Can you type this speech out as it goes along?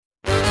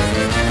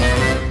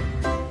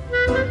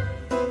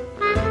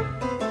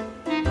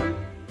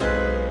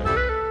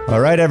All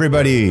right,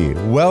 everybody,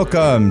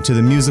 welcome to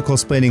the Musical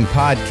Splaining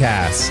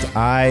Podcast.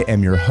 I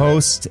am your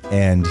host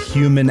and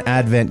human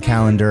advent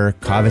calendar,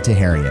 Kava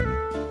Taharian.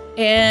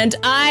 And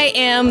I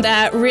am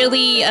that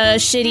really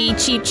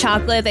shitty, cheap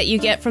chocolate that you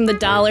get from the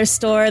dollar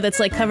store that's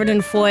like covered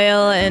in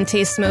foil and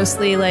tastes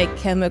mostly like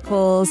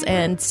chemicals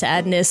and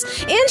sadness.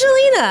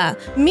 Angelina,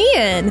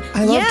 Mian.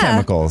 I love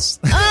chemicals.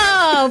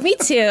 Oh, me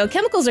too.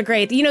 Chemicals are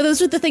great. You know,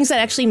 those are the things that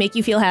actually make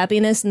you feel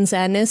happiness and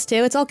sadness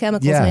too. It's all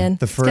chemicals, man.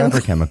 The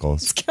forever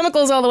chemicals. It's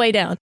chemicals all the way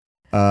down.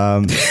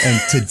 And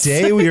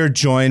today we are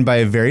joined by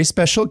a very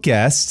special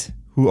guest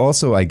who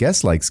also, I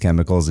guess, likes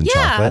chemicals and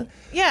chocolate.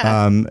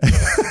 Yeah.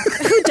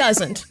 Who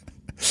doesn't?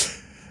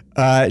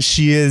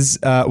 She is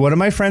one of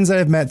my friends that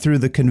I've met through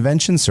the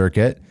convention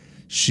circuit.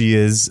 She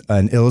is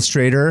an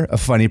illustrator, a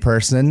funny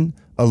person,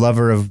 a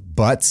lover of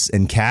butts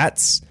and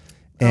cats,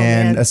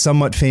 and a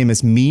somewhat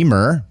famous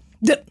memer.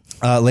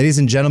 Ladies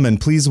and gentlemen,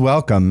 please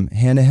welcome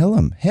Hannah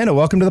Hillam. Hannah,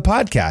 welcome to the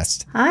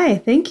podcast. Hi,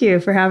 thank you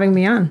for having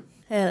me on.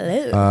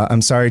 Hello.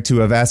 I'm sorry to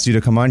have asked you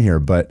to come on here,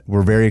 but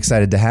we're very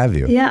excited to have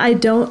you. Yeah, I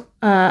don't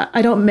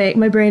make,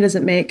 my brain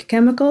doesn't make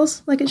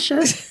chemicals like it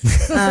should.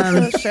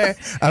 Sure.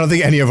 I don't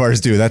think any of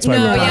ours do. That's why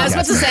we're I was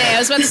about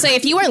to say,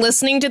 if you weren't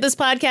listening to this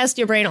podcast,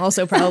 your brain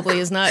also probably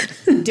is not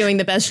doing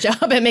the best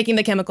job at making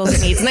the chemicals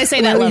it needs. And I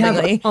say that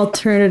lovingly. Have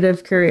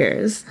alternative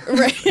careers.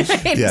 Right,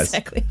 Yes.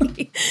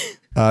 exactly.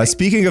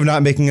 Speaking of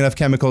not making enough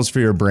chemicals for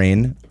your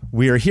brain,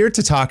 we are here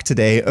to talk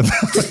today about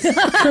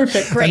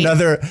Perfect, great.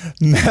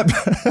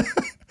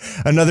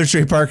 another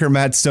Trey Parker,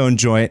 Matt Stone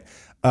joint.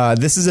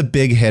 This is a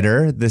big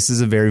hitter. This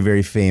is a very,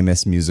 very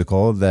famous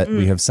musical that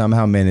we have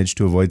somehow managed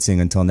to avoid seeing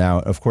until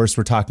now. Of course,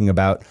 we're talking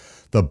about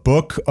the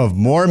Book of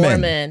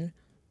Mormon.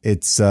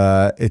 It's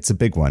a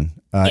big one.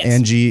 Yes.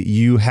 Angie,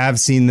 you have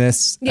seen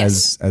this,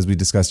 yes, as we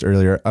discussed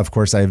earlier. Of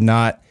course, I have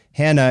not.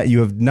 Hannah, you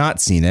have not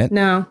seen it.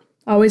 No,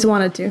 always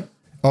wanted to.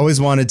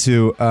 Always wanted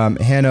to.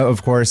 Hannah,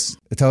 of course,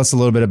 tell us a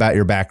little bit about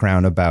your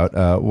background,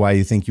 about why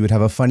you think you would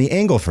have a funny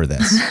angle for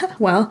this.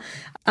 Well,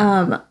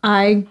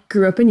 I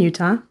grew up in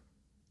Utah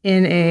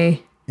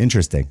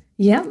Interesting.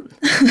 Yeah.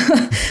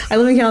 I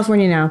live in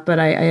California now, but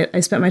I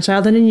spent my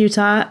childhood in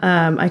Utah.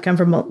 I come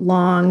from a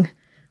long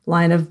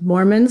line of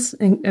Mormons.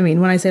 And I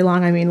mean, when I say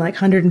long, I mean like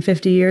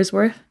 150 years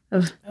worth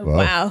of.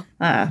 Wow.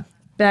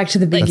 Back to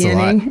the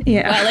beginning.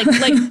 Yeah. Wow,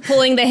 like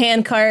pulling the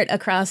handcart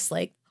across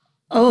the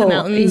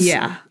mountains.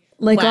 Yeah.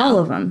 Like all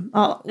of them,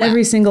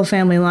 every single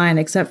family line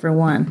except for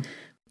one.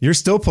 You're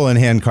still pulling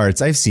hand carts.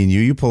 I've seen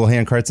you. You pull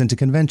hand carts into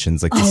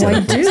conventions. Like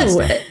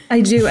I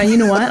do. And you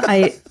know what?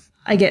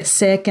 I get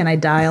sick and I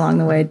die along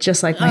the way,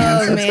 just like my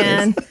ancestors.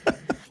 Man.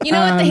 You know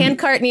what? The hand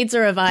cart needs a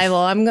revival.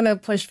 I'm going to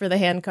push for the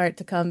hand cart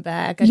to come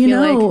back. I feel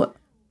like...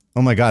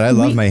 Oh my God, I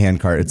love my hand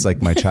cart. It's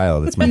like my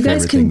child. It's my favorite thing. You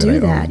guys can do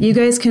that. You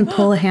guys can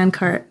pull a hand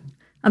cart.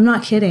 I'm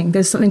not kidding.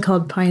 There's something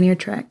called Pioneer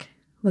Trek.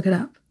 Look it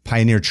up.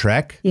 Pioneer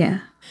Trek? Yeah.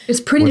 It's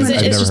pretty much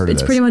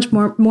it's pretty much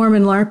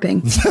Mormon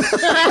LARPing.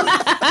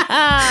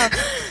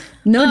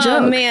 No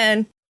joke. Oh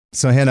man.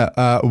 So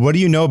Hannah, what do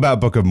you know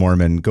about Book of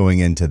Mormon going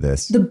into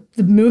this? The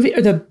movie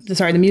or the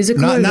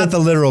musical? Not the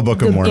literal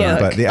Book of Mormon,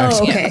 but the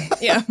actual. Oh, okay.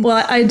 Yeah.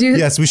 Well, I do.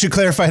 Yes, we should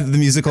clarify that the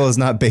musical is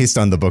not based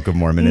on the Book of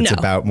Mormon. It's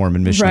about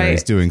Mormon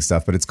missionaries doing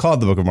stuff, but it's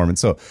called the Book of Mormon.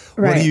 So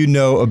what do you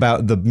know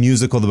about the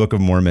musical, the Book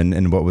of Mormon,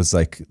 and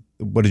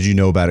what did you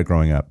know about it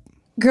growing up?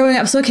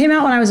 So it came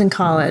out when I was in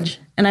college,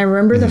 and I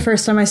remember the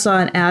first time I saw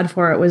an ad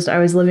for it was I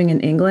was living in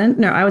England.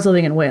 No, I was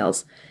living in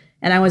Wales,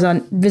 and I was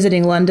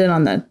visiting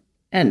London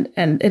and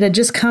it had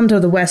just come to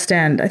the West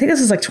End. I think this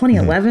was like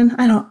 2011.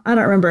 I don't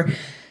remember,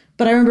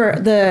 but I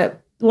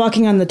remember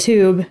walking on the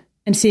tube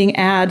and seeing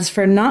ads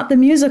for not the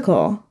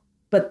musical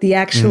but the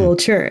actual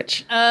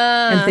church,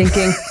 and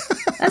thinking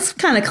that's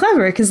kind of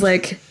clever because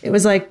like it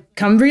was like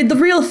come read the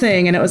real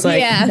thing, and it was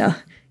like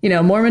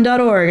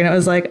Mormon.org, and it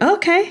was like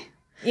okay.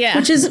 Yeah.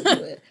 Which is,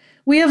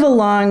 we have a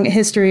long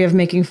history of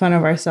making fun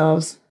of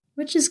ourselves,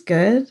 which is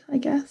good, I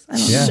guess. I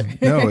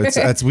don't know. No,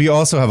 it's we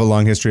also have a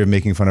long history of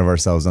making fun of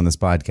ourselves on this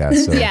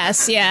podcast. So.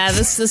 Yes, yeah.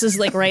 This is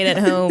like right at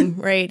home,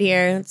 right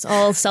here. It's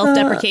all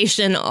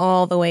self-deprecation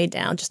all the way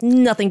down. Just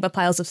nothing but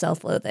piles of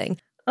self-loathing.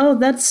 Oh,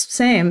 that's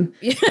same.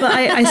 But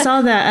I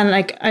saw that, and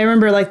like I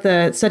remember like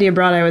the study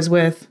abroad I was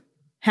with,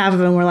 half of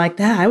them were like,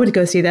 I would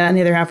go see that, and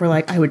the other half were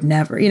like, I would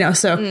never,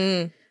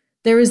 So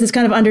there was this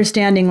kind of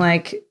understanding,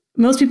 like,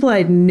 most people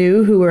I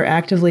knew who were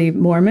actively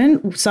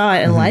Mormon saw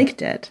it and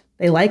liked it.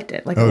 They liked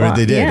it. Like a lot.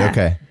 They did? Yeah.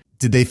 Okay.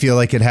 Did they feel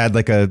like it had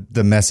like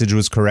the message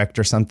was correct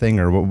or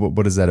something? Or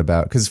what is that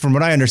about? Because from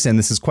what I understand,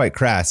 this is quite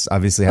crass,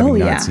 obviously having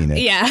not seen it.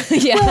 Yeah.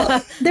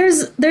 Well,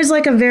 there's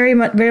like a very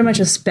much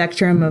a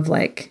spectrum of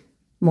like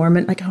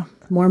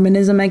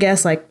Mormonism, I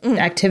guess, like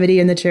activity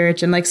in the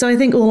church. And like, so I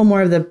think a little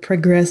more of the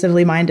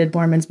progressively minded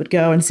Mormons would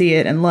go and see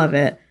it and love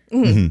it.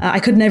 I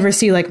could never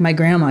see like my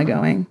grandma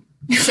going.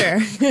 Sure.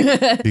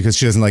 Because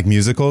she doesn't like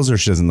musicals, or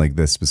she doesn't like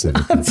this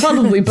specifically?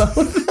 Probably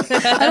both.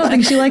 I don't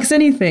think she likes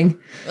anything.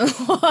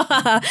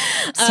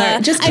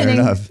 Sorry, just kidding.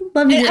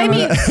 Love you. I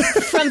mean,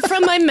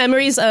 from my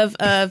memories of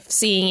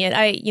seeing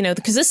it,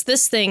 because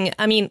this thing,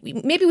 I mean,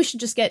 maybe we should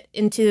just get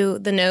into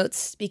the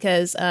notes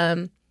because,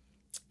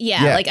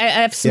 like I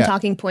have some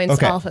talking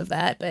points off of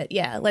that, but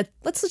yeah,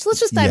 let's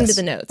just dive into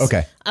the notes.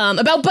 Okay.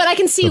 But I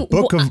can see the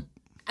book of.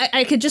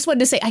 I could just wanted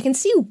to say I can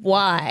see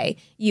why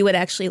you would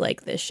actually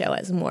like this show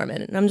as a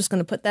Mormon, and I'm just going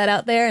to put that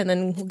out there, and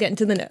then we'll get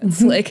into the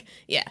notes.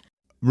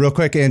 Real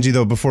quick, Angie,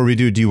 though, before we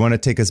do you want to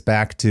take us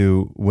back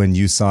to when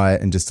you saw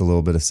it and just a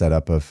little bit of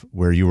setup of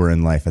where you were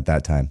in life at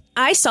that time?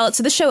 I saw it.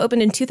 So the show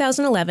opened in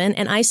 2011,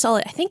 and I saw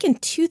it, I think, in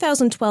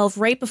 2012,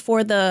 right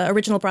before the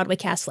original Broadway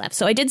cast left.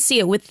 So I did see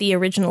it with the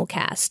original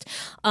cast.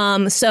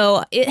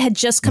 So it had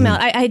just come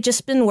out. I had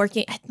just been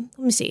working. Let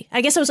me see.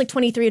 I guess I was like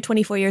 23 or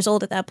 24 years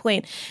old at that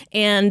point.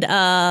 And,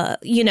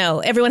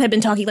 everyone had been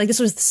talking like this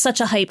was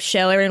such a hype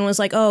show. Everyone was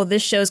like, oh,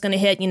 this show's going to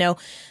hit,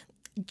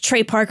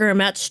 Trey Parker and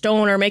Matt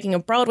Stone are making a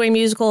Broadway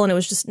musical, and it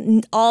was just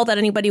all that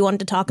anybody wanted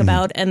to talk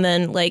about. And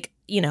then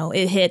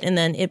it hit, and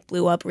then it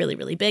blew up really,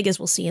 really big, as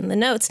we'll see in the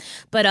notes.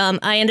 But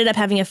I ended up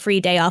having a free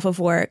day off of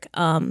work,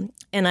 and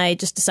I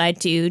just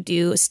decided to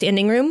do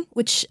standing room,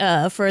 which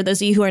for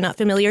those of you who are not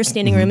familiar,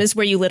 standing room is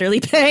where you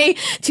literally pay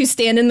to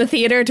stand in the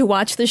theater to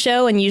watch the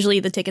show, and usually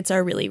the tickets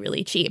are really,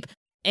 really cheap.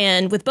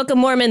 And with Book of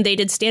Mormon, they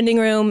did standing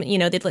room.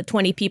 They'd let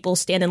 20 people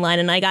stand in line,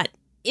 and I got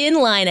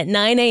in line at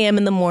 9 a.m.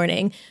 in the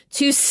morning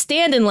to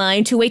stand in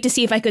line to wait to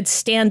see if I could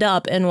stand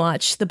up and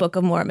watch the Book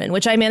of Mormon,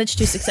 which I managed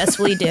to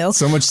successfully do.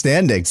 So much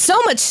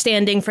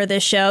standing for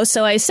this show.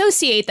 So I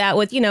associate that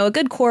with, a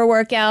good core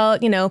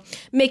workout,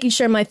 making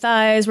sure my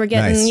thighs were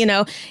getting,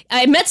 nice.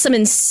 I met some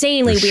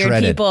insanely weird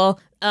shredded. people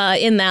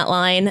in that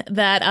line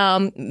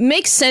that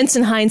makes sense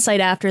in hindsight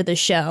after the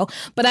show.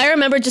 But I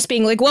remember just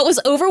being like, what was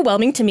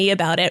overwhelming to me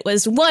about it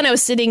was, one, I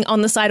was sitting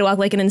on the sidewalk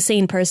like an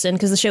insane person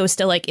because the show was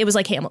still like, it was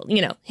like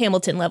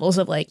Hamilton levels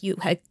of like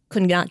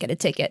could not get a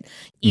ticket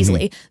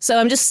easily. So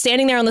I'm just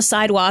standing there on the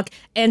sidewalk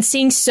and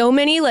seeing so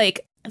many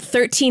like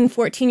 13,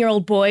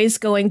 14-year-old boys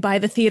going by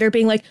the theater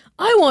being like,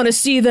 I want to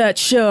see that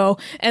show.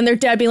 And their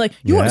dad being like,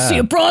 you want to see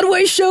a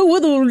Broadway show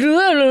with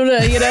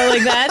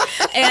like that.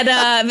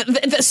 And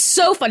that's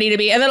so funny to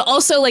me. And then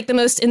also like the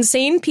most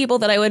insane people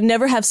that I would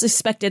never have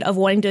suspected of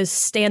wanting to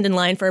stand in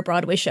line for a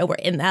Broadway show were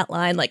in that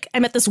line. Like I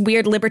met this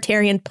weird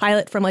libertarian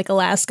pilot from like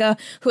Alaska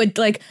who had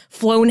like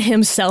flown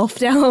himself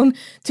down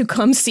to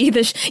come see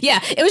this.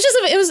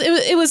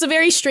 It was a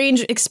very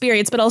strange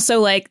experience, but also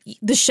like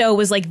the show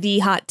was like the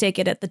hot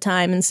ticket at the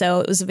time. And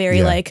so it was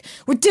very like,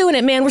 we're doing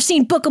it, man. We're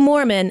seeing Book of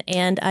Mormon.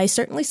 And I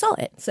certainly saw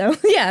it. So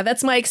yeah,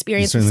 that's my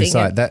experience with seeing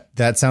it.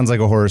 That sounds like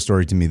a horror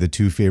story to me.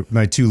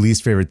 My two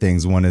least favorite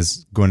things. One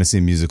is going to see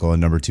a musical, and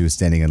number two is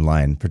standing in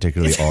line,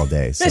 particularly all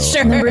day. So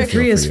sure. Number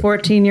three is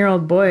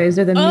 14-year-old boys.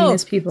 They're the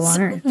meanest people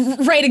on earth.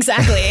 Right,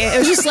 exactly. It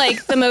was just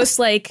like the most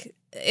like,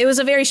 it was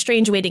a very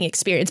strange waiting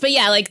experience. But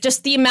yeah, like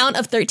just the amount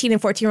of 13 and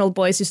 14-year-old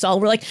boys who saw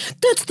were like,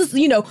 that's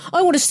the,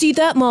 I want to see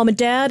that, Mom and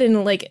Dad.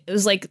 And like, it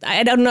was like,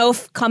 I don't know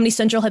if Comedy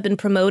Central had been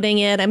promoting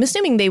it. I'm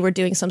assuming they were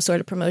doing some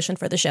sort of promotion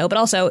for the show, but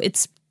also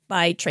it's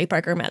by Trey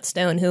Parker and Matt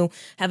Stone, who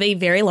have a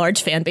very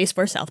large fan base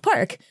for South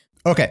Park.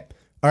 Okay.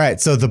 All right.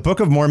 So The Book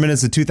of Mormon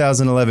is a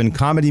 2011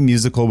 comedy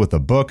musical with a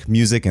book,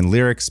 music, and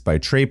lyrics by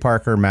Trey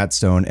Parker, Matt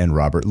Stone, and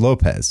Robert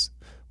Lopez.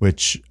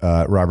 Which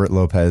Robert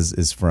Lopez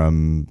is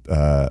from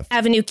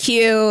Avenue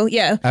Q.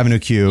 Yeah. Avenue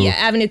Q. Yeah,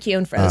 Avenue Q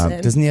and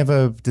Frozen. Doesn't he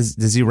have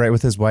does he write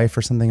with his wife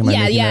or something?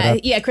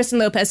 Yeah. Kristen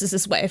Lopez is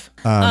his wife.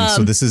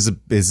 So this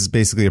is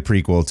basically a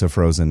prequel to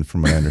Frozen,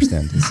 from what I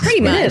understand.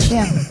 Pretty much.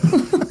 Yeah.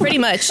 Pretty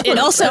much. It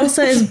also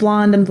Elsa is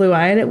blonde and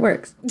blue-eyed. It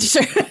works.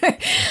 Sure.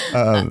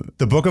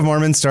 The Book of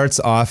Mormon starts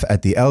off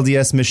at the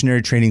LDS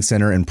Missionary Training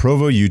Center in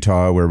Provo,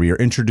 Utah, where we are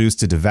introduced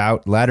to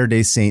devout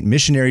Latter-day Saint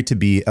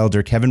missionary-to-be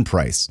Elder Kevin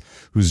Price,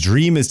 whose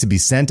dream is to be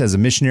sent as a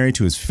missionary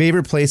to his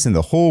favorite place in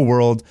the whole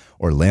world,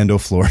 Orlando,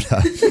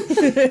 Florida.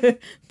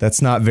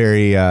 That's not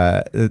very,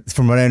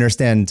 from what I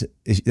understand,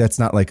 that's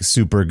not like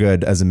super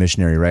good as a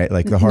missionary, right?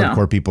 Like the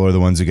hardcore people are the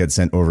ones who get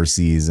sent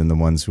overseas, and the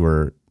ones who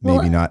are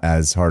maybe not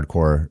as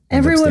hardcore.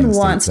 Everyone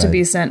wants to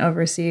be sent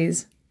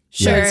overseas.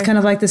 Sure. It's kind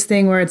of like this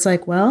thing where it's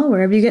like, well,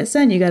 wherever you get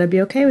sent, you got to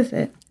be okay with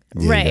it.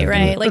 Yeah,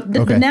 right. Like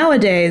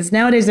nowadays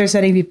they're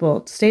sending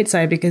people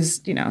stateside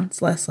because,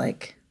 it's less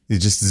like. You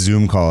just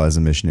Zoom call as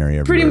a missionary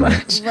everywhere. Pretty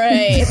much.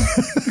 Right.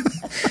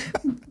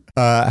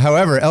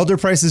 However, Elder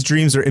Price's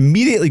dreams are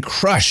immediately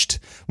crushed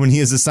when he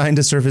is assigned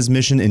to serve his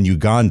mission in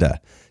Uganda.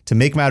 To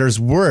make matters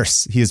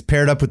worse, he is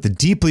paired up with the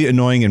deeply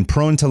annoying and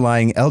prone to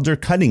lying Elder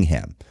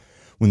Cunningham.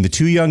 When the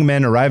two young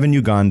men arrive in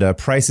Uganda,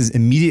 Price is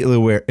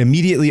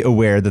immediately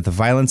aware that the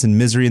violence and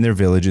misery in their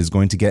village is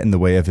going to get in the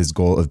way of his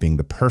goal of being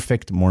the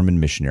perfect Mormon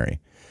missionary.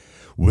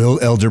 Will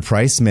Elder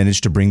Price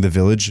manage to bring the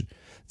village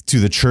to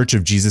the Church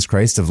of Jesus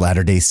Christ of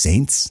Latter-day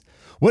Saints?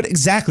 What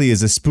exactly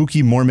is a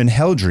spooky Mormon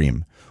hell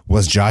dream?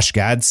 Was Josh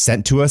Gad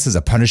sent to us as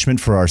a punishment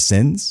for our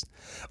sins?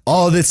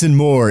 All this and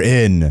more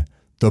in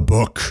The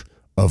Book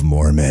of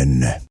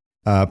Mormon.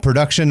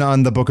 Production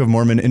on the Book of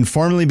Mormon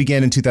informally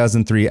began in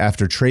 2003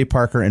 after Trey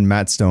Parker and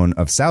Matt Stone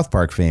of South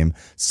Park fame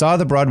saw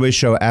the Broadway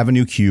show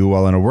Avenue Q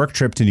while on a work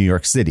trip to New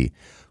York City.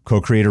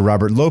 Co-creator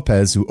Robert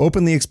Lopez, who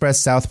openly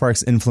expressed South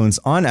Park's influence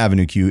on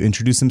Avenue Q,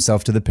 introduced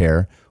himself to the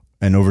pair,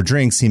 and over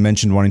drinks, he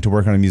mentioned wanting to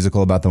work on a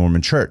musical about the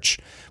Mormon Church,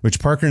 which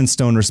Parker and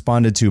Stone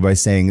responded to by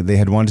saying they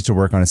had wanted to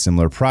work on a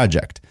similar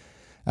project.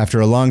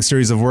 After a long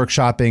series of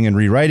workshopping and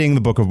rewriting,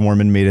 the Book of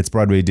Mormon made its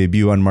Broadway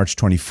debut on March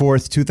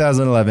 24th,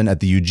 2011 at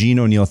the Eugene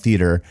O'Neill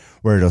Theater,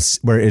 where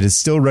it is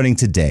still running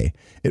today.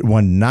 It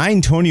won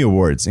 9 Tony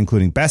Awards,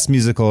 including Best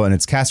Musical, and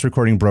its cast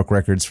recording broke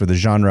records for the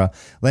genre,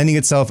 landing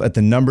itself at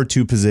the number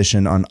 2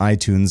 position on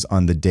iTunes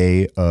on the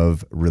day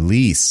of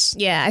release.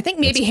 Yeah, I think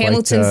maybe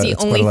Hamilton's the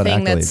only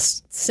thing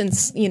that's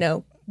since,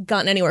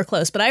 gotten anywhere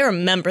close, but I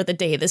remember the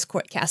day this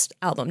Courtcast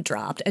album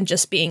dropped and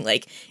just being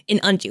like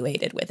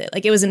inundated with it.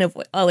 Like it was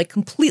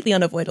completely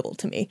unavoidable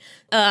to me.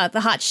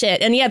 The hot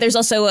shit. And yeah, there's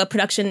also a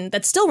production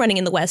that's still running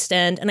in the West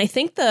End, and I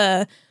think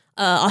the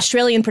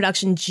Australian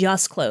production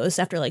just closed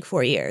after like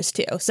 4 years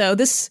too. So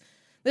this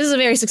is a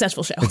very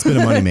successful show. It's been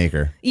a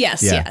moneymaker.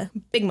 Yes, yeah.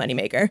 Big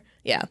moneymaker.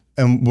 Yeah.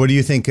 And what do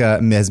you think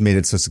has made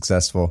it so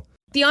successful?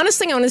 The honest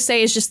thing I want to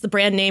say is just the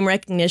brand name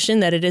recognition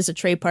that it is a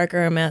Trey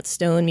Parker or Matt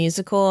Stone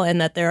musical, and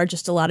that there are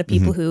just a lot of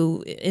people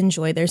who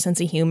enjoy their sense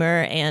of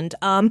humor. And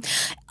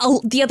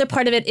the other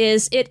part of it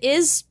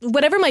is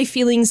whatever my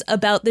feelings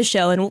about the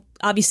show, and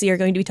obviously you're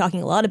going to be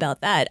talking a lot about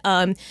that.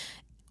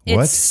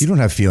 What? You don't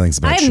have feelings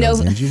about shows,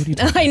 Angie. What are you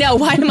talking I know.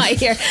 Why am I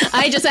here?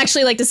 I just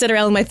actually like to sit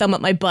around with my thumb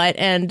up my butt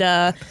and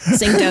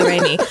sing Do Re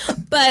Mi.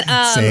 But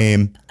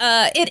Same.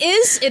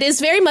 It is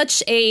very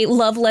much a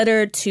love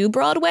letter to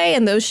Broadway,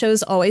 and those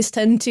shows always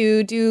tend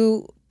to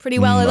do pretty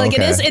well.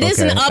 It is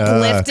an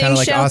uplifting kind of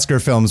like show.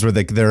 Oscar films where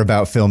they're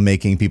about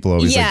filmmaking. People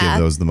always give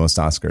those the most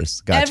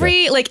Oscars. Gotcha.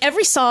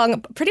 Every song,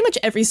 pretty much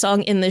every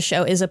song in this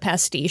show is a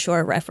pastiche or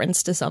a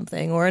reference to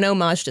something or an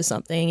homage to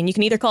something, and you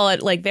can either call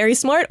it like very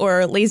smart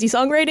or lazy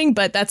songwriting.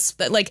 But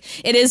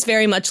it is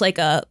very much like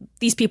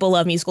these people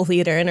love musical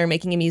theater and are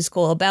making a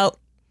musical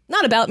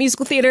not about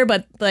musical theater,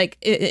 but like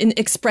in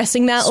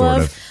expressing that sort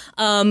love.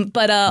 of.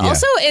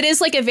 Also, it is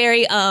like a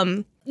very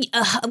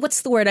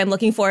what's the word I'm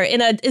looking for? In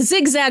a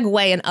zigzag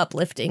way, an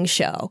uplifting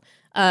show.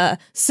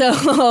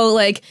 So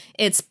like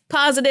it's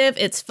positive,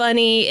 it's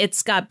funny,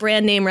 it's got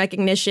brand name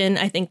recognition.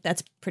 I think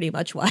that's pretty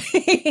much why.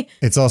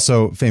 It's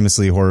also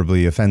famously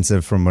horribly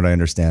offensive from what I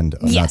understand.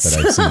 Yes. Not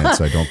that I've seen it,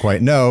 so I don't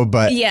quite know,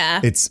 but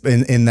it's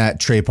in that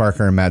Trey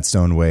Parker and Matt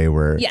Stone way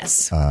where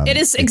it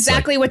is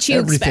exactly what you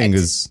expect. Everything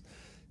is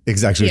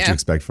exactly what you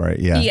expect for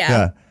it.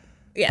 Yeah.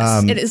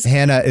 Yes, it is.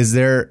 Hannah, is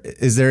there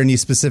any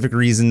specific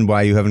reason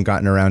why you haven't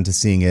gotten around to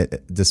seeing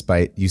it,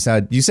 despite you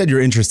said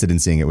you're interested in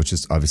seeing it, which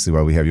is obviously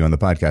why we have you on the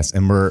podcast.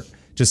 And we're,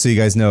 just so you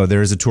guys know,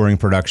 there is a touring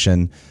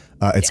production.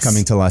 It's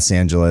coming to Los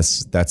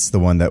Angeles. That's the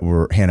one that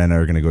Hannah and I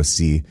are going to go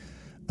see.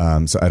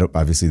 So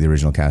obviously the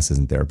original cast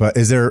isn't there, but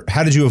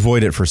how did you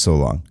avoid it for so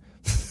long?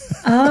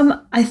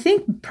 I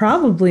think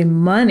probably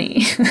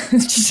money.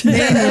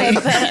 Mainly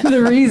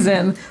the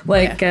reason.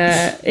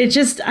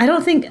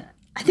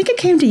 I think it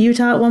came to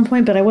Utah at one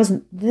point, but I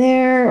wasn't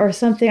there or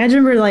something. I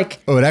remember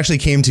it actually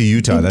came to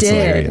Utah. That's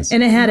hilarious.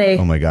 And it had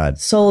oh my God,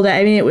 sold out.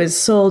 I mean, it was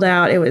sold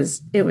out. It was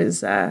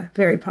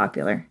very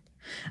popular.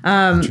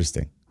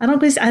 Interesting. I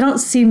don't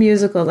see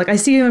musicals. Like I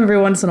see them every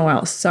once in a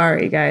while.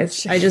 Sorry,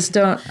 guys. I just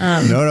don't.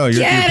 No,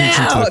 you're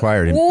preaching to the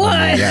choir.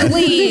 What?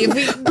 Leave.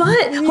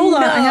 But hold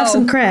on, I have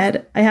some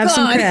cred.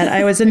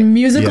 I was in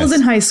musicals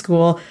in high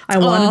school. I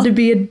wanted to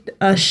be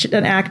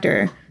an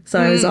actor, so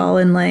I was all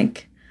in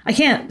I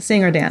can't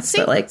sing or dance,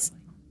 but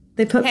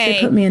they put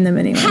me in them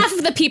anyway. Half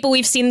of the people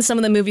we've seen in some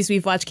of the movies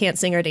we've watched can't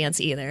sing or dance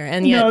either,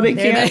 and yet no, they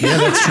can't. Yeah,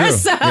 that's true.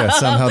 So. Yeah,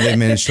 somehow they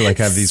managed to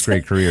have these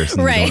great careers,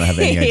 and you don't have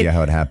any idea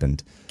how it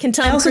happened. Can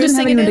Tom I also Cruise didn't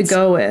have sing and anyone dance? to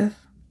go with.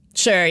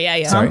 Sure,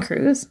 yeah. Tom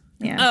Cruise.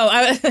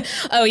 Yeah.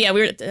 Oh yeah.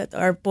 We were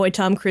our boy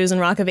Tom Cruise in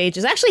Rock of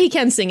Ages. Actually, he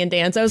can sing and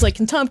dance. I was like,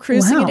 can Tom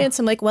Cruise sing and dance?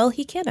 I'm like, well,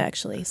 he can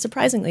actually.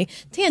 Surprisingly,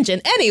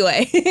 tangent.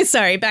 Anyway,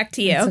 sorry. Back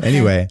to you. Okay.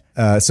 Anyway,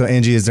 so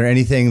Angie, is there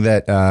anything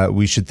that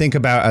we should think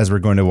about as we're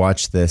going to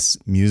watch this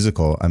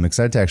musical? I'm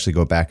excited to actually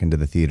go back into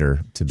the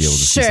theater to be able to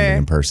see something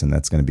in person.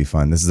 That's going to be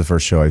fun. This is the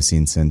first show I've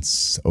seen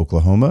since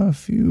Oklahoma a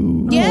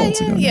few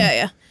months ago.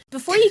 Yeah.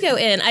 Before you go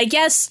in, I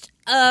guess,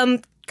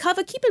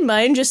 Kava, keep in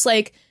mind just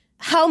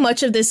how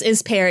much of this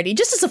is parody,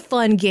 just as a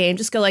fun game.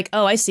 Just go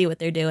oh, I see what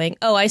they're doing.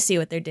 Oh, I see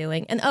what they're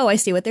doing. And oh, I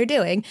see what they're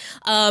doing.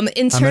 I'm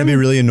going to be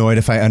really annoyed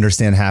if I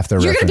understand half their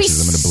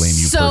references. I'm going to blame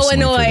you so personally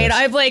annoyed.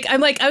 For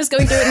this. I was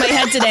going through it in my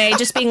head today,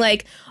 just being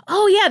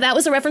oh yeah, that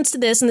was a reference to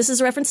this, and this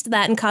is a reference to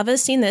that, and Kava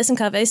has seen this, and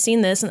Kava has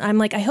seen this, and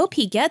I'm I hope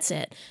he gets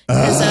it.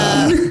 Because,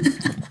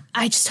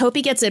 I just hope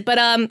he gets it. But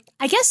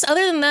I guess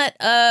other than that,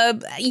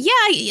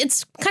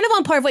 it's kind of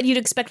on par of what you'd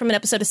expect from an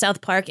episode of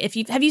South Park.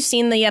 Have you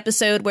seen the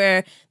episode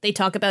where they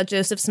talk about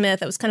Joseph Smith?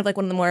 That was kind of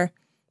one of the more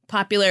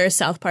popular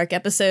South Park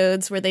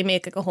episodes where they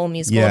make like a whole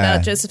musical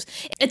about Joseph.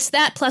 It's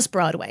that plus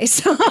Broadway.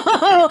 So,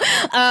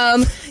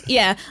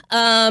 yeah.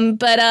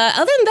 But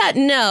other than that,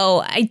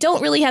 no, I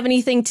don't really have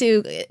anything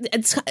to.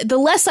 The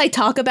less I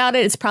talk about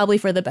it, it's probably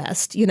for the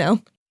best, you know?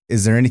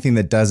 Is there anything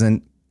that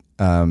doesn't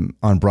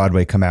on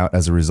Broadway come out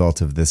as a result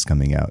of this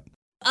coming out?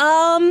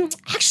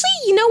 Actually,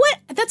 you know what?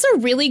 That's a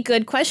really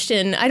good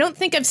question. I don't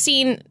think I've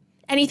seen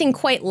anything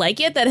quite like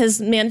it that has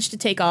managed to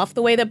take off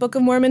the way that Book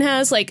of Mormon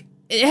has. Like,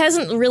 it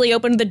hasn't really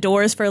opened the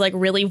doors for like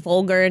really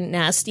vulgar,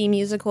 nasty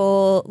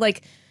musical,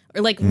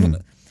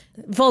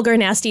 vulgar,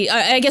 nasty,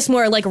 I guess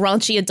more like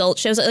raunchy adult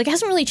shows. Like, it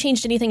hasn't really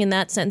changed anything in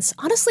that sense.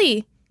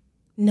 Honestly,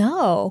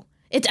 no.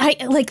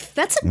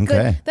 That's a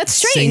good, that's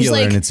strange. Singular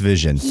like, in its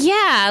vision.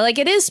 Yeah, like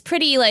it is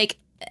pretty like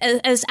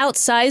as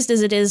outsized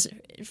as it is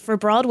for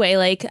Broadway.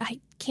 Like, I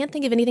can't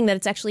think of anything that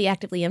it's actually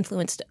actively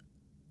influenced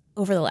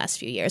over the last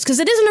few years, because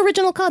it is an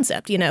original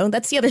concept, you know?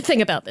 That's the other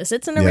thing about this.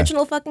 It's an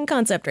original fucking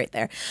concept right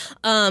there.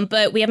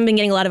 But we haven't been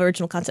getting a lot of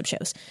original concept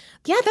shows.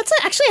 Yeah, actually,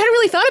 I hadn't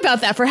really thought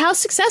about that. For how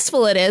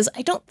successful it is,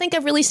 I don't think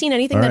I've really seen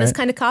anything that has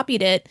kind of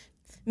copied it.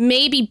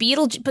 Maybe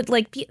Beetlejuice, but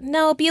like,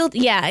 no,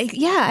 yeah,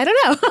 I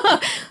don't know.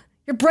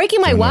 You're breaking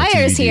my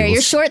wires here.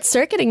 You're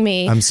short-circuiting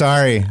me. I'm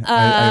sorry.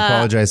 I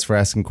apologize for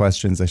asking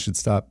questions. I should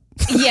stop.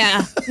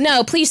 Yeah.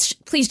 No, please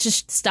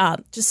just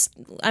stop.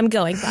 I'm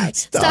going. Bye.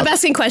 Stop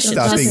asking questions.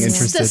 Stop being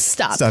interested. Just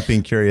stop. Stop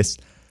being curious.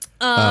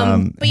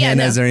 But yeah,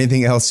 Hannah, is there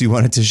anything else you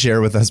wanted to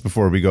share with us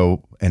before we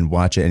go and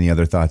watch it? Any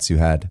other thoughts you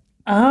had?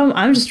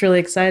 I'm just really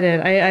excited.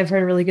 I've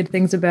heard really good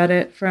things about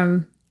it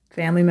from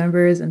family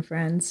members and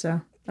friends, so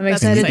I'm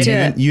excited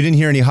to. You didn't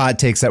hear any hot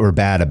takes that were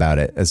bad about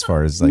it, as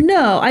far as like.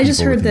 No, I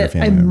just heard that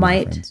I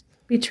might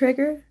be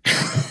triggered.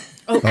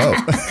 No,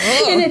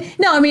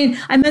 I mean,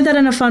 I meant that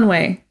in a fun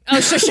way. Oh,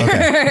 sure.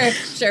 Okay.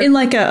 Sure. In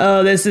like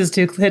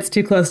it's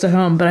too close to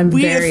home, but I'm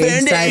very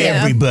excited.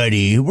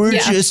 Everybody. We're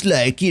just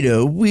like,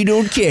 we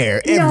don't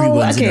care.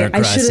 Everyone's in our crosshairs.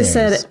 I should have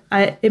said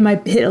it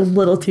might hit a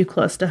little too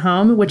close to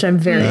home, which I'm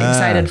very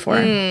excited for.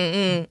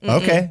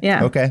 Okay.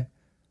 Yeah. Okay.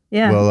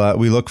 Yeah. Well,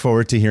 we look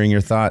forward to hearing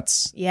your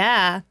thoughts.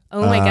 Yeah.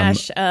 Oh my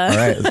gosh. All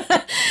right.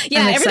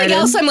 Yeah. Everything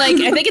else, I'm like,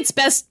 I think it's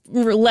best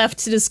left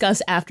to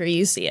discuss after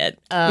you see it.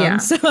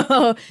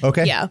 So.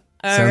 Okay. Yeah.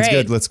 Sounds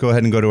good. Let's go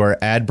ahead and go to our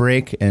ad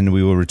break, and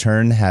we will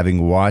return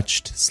having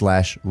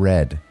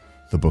watched/read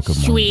the Book of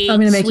Mormon. Sweet. I'm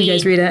going to make you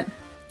guys read it.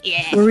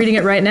 Yeah. We're reading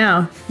it right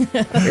now.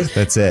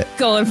 That's it.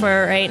 Going for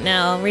it right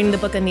now. Reading the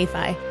Book of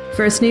Nephi.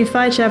 First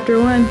Nephi, chapter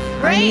 1.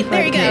 Right.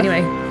 There you go.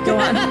 Anyway, go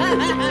on.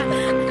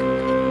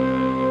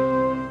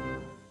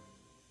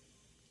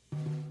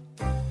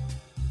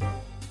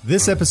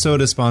 This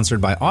episode is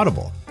sponsored by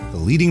Audible, the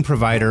leading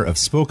provider of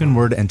spoken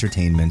word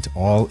entertainment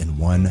all in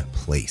one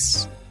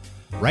place.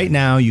 Right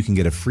now, you can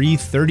get a free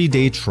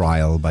 30-day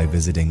trial by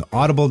visiting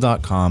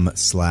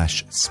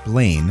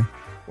audible.com/splain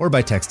or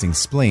by texting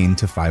splain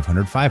to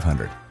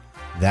 500-500.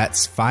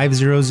 That's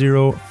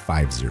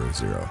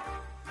 500-500.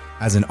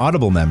 As an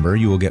Audible member,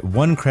 you will get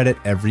 1 credit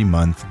every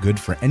month, good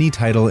for any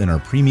title in our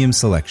premium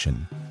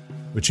selection,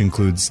 which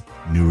includes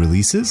new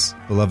releases,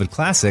 beloved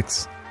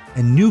classics,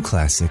 and new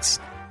classics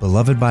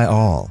beloved by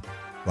all,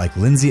 like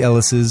Lindsay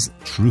Ellis's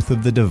Truth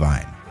of the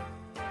Divine.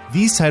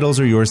 These titles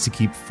are yours to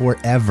keep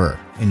forever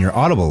in your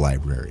Audible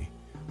library,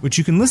 which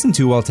you can listen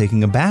to while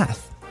taking a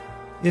bath,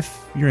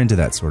 if you're into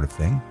that sort of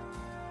thing.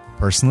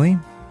 Personally,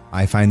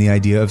 I find the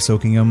idea of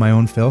soaking in my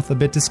own filth a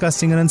bit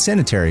disgusting and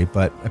unsanitary,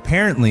 but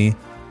apparently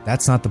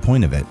that's not the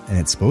point of it, and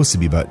it's supposed to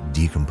be about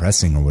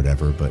decompressing or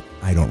whatever, but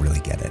I don't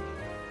really get it.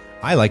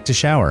 I like to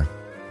shower.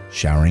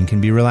 Showering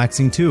can be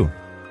relaxing too.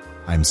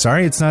 I'm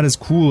sorry it's not as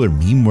cool or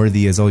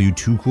meme-worthy as all you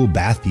too cool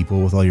bath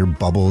people with all your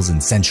bubbles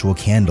and sensual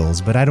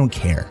candles, but I don't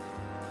care.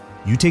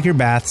 You take your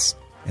baths,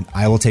 and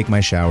I will take my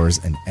showers,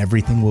 and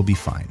everything will be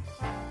fine.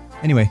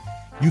 Anyway,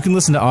 you can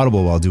listen to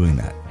Audible while doing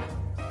that.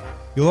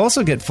 You'll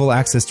also get full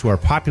access to our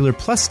popular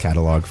Plus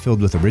catalog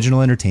filled with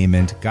original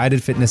entertainment,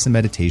 guided fitness and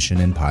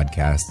meditation, and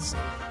podcasts,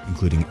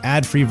 including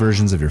ad-free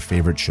versions of your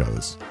favorite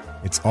shows.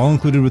 It's all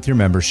included with your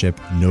membership,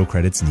 no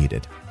credits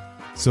needed.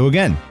 So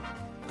again,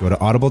 go to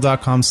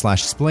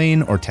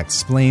audible.com/splain or text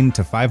splain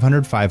to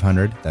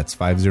 500-500, that's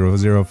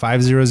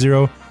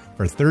 500-500,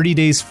 for 30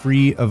 days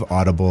free of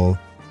Audible,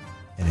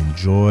 and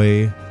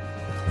enjoy the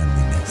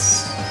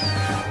cleanliness.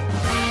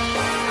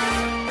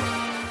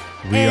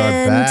 We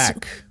are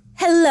back.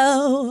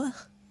 Hello.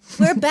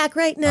 We're back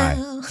right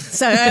now.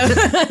 Sorry,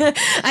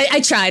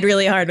 I tried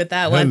really hard with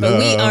that one, but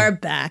we are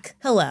back.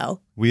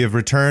 Hello. We have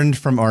returned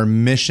from our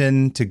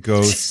mission to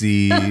go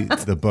see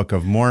the Book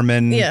of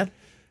Mormon. Yeah.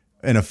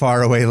 In a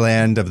faraway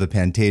land of the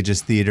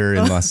Pantages Theater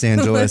in Los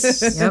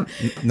Angeles. Yep.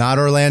 Not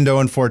Orlando,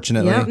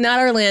 unfortunately. Yep. Not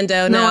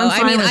Orlando, no.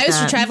 I mean, I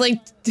was traveling.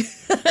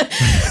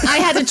 I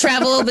had to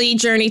travel the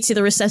journey to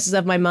the recesses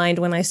of my mind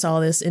when I saw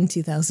this in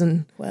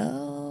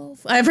 2012.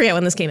 I forget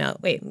when this came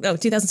out. Wait, no,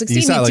 2016.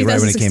 You saw it like right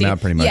when it came out,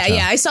 pretty much. Yeah, huh?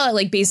 yeah. I saw it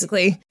like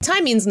basically.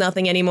 Time means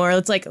nothing anymore.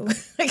 It's like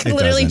I can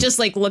literally doesn't. just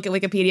like look at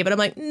Wikipedia, but I'm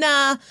like,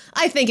 nah.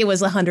 I think it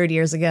was 100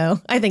 years ago.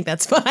 I think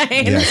that's fine.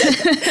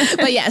 Yes.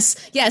 But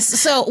yes.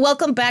 So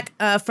welcome back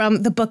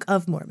from the Book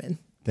of Mormon.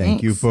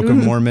 Thank you, Book of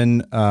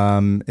Mormon.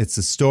 It's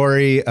a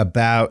story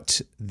about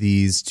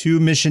these two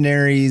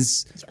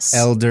missionaries, Yes.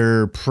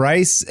 Elder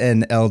Price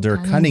and Elder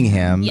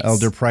Cunningham. Yes.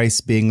 Elder Price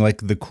being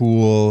like the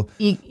cool,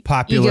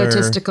 popular,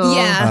 egotistical.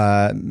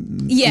 Yeah.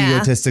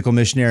 egotistical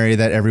missionary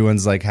that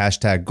everyone's like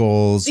hashtag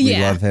goals. We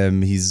Yeah. love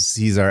him.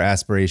 He's our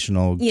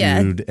aspirational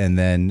Yeah. dude. And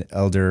then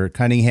Elder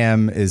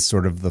Cunningham is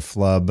sort of the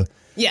flub.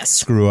 Yes.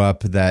 Screw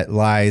up that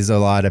lies a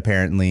lot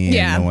apparently,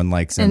 Yeah. and no one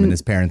likes him, and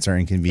his parents are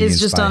inconvenienced. He's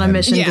just by on a him.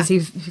 mission Yeah. because he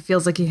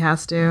feels like he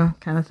has to,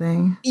 kind of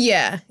thing.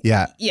 Yeah.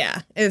 Yeah,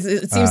 Yeah. It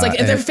seems like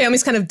and their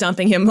family's kind of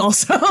dumping him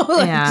also.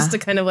 Like, Yeah. just to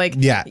kind of like,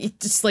 Yeah.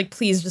 just like,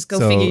 please just go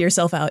So- figure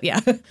yourself out.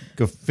 Yeah.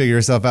 go figure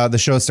yourself out. The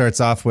show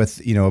starts off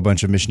with, a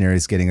bunch of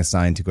missionaries getting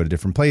assigned to go to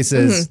different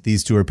places.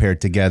 These two are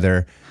paired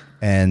together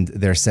and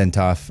they're sent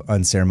off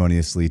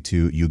unceremoniously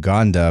to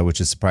Uganda,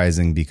 which is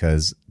surprising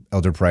because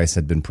Elder Price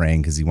had been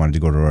praying because he wanted to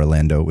go to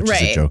Orlando, which is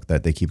a Right. joke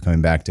that they keep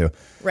coming back to.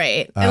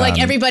 Right. And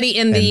like everybody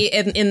in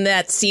in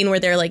that scene where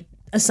they're like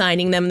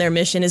assigning them their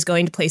mission is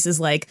going to places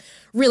like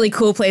really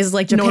cool places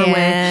like Japan Norway.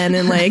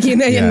 and like, in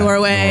Yeah,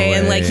 Norway.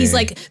 And like, he's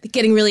Norway. like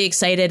getting really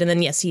excited. And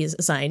then, yes, he is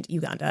assigned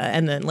Uganda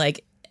and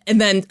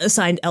then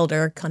assigned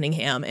Elder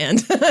Cunningham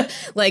and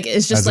like,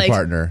 it's just As a like,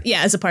 partner.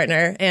 Yeah, as a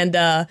partner. And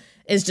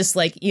is just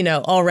like,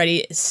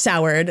 already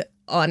soured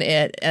on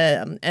it.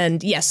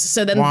 And yes,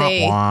 so then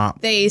Wah, wah.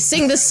 they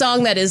sing this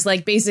song that is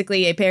like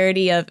basically a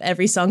parody of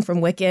every song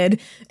from Wicked.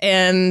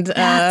 And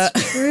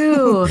That's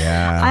true.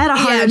 Yeah. I had a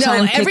hard Yeah, no,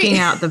 time every- picking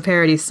out the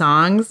parody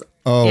songs.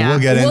 Oh, Yeah. we'll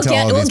get We'll into get-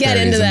 all of we'll these get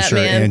parodies. into I'm that, sure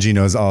man. Angie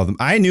knows all of them.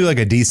 I knew like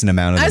a decent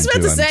amount of them. I was about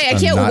too. to I'm- say, I I'm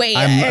can't not- wait.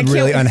 I I'm can't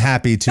really wait.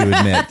 unhappy to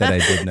admit that I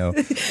did know.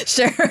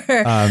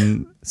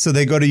 Sure. So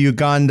they go to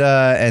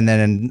Uganda, and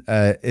then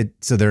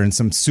so they're in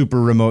some super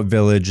remote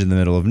village in the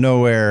middle of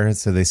nowhere.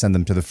 So they send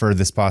them to the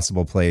furthest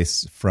possible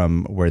place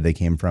from where they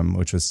came from,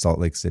 which was Salt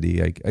Lake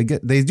City. I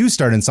get they do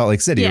start in Salt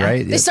Lake City, Yeah.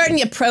 right? They start in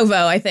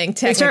Provo, I think,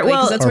 technically, start- 'cause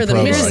well- that's Or where the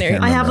Provo, I missionary.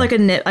 can't I have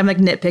remember. I'm like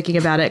nitpicking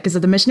about it because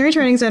the missionary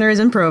training center is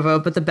in Provo,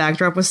 but the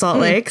backdrop was Salt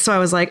Lake. So I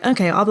was like,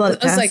 okay, I'll let it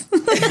I was pass.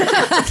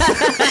 like,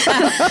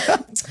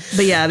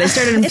 But yeah, they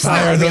started in It's Provo.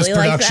 not Hire those really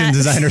like production that.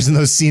 designers and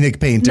those scenic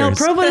painters. No,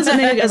 Provo doesn't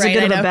make it as Right,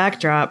 good I of a know.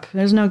 backdrop.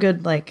 There's no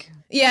good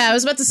yeah, I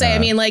was about to say, I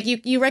mean, like,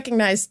 you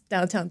recognize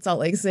downtown Salt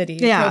Lake City.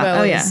 Yeah, Provo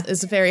oh, yeah.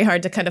 is very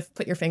hard to kind of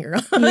put your finger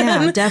on.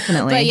 Yeah,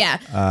 definitely. But yeah,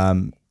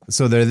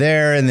 So they're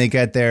there, and they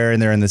get there,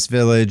 and they're in this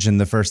village, and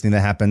the first thing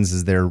that happens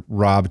is they're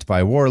robbed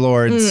by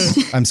warlords.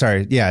 I'm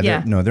sorry, yeah.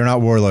 Yeah. They're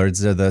not warlords.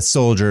 They're the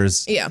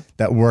soldiers Yeah.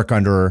 that work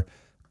under,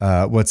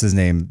 what's his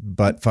name?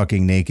 Butt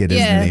fucking naked is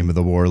Yeah. the name of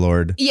the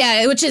warlord.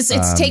 yeah, which is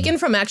it's taken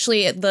from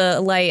actually the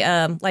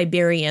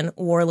Liberian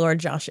warlord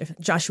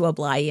Joshua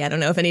Bly. I don't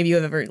know if any of you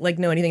have ever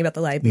know anything about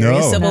the Liberian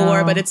No. Civil War,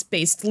 No. but it's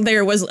based.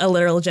 There was a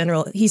literal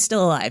general. He's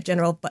still alive,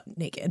 General Butt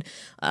Naked.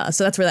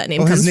 So that's where that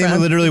name Oh, comes his name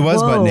from. literally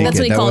was Whoa. Butt Naked. That's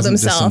what he That called wasn't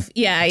just himself. some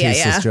Yeah.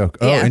 tasteless joke.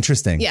 Oh, Yeah.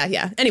 interesting.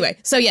 Yeah. Anyway,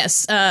 so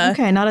yes.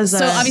 Okay, not as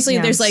So obviously,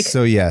 yeah. there's like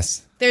So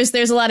yes,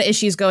 there's a lot of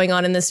issues going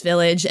on in this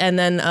village, and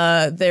then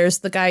there's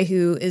the guy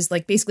who is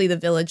like basically the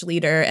village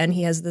leader, and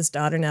he has this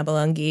daughter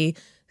Nabalungi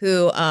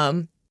who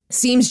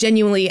seems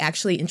genuinely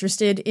actually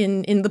interested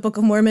in the Book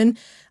of Mormon.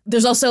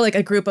 There's also like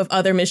a group of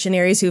other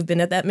missionaries who've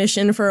been at that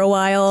mission for a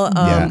while,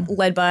 Yeah.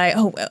 led by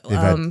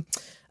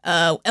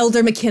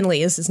Elder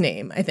McKinley is his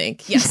name, I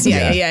think. Yes,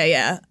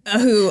 yeah.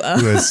 Who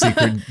has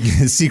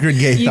secret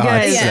gay You thoughts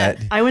guys, that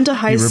I went to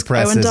high school.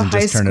 I represses went to and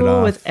high just turn it school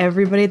off. with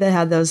everybody that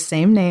had those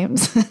same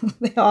names.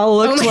 They all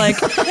Oh looked like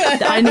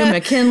I knew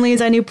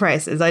McKinley's, I knew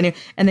Price's,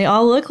 and they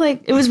all looked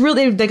like it was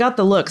really. They got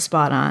the look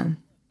spot on,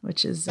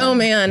 which is oh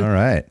man. All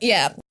right.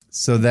 Yeah.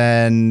 So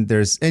then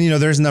there's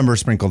a number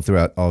sprinkled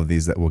throughout all of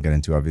these that we'll get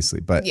into, obviously.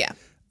 But Yeah.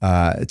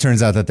 it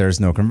turns out that there's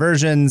no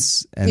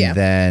conversions. And Yeah.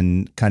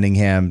 then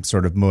Cunningham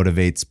sort of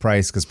motivates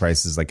Price because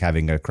Price is like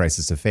having a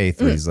crisis of faith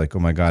where he's like, oh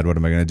my God, what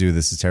am I going to do?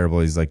 This is terrible.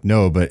 He's like,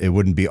 no, but it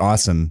wouldn't be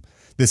awesome.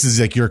 This is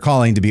like your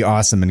calling to be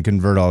awesome and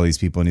convert all these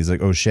people. And he's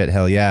like, oh shit,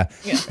 hell yeah.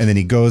 And then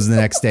he goes the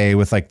next day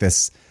with like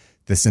this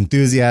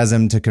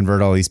enthusiasm to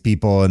convert all these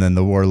people, and then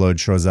the warlord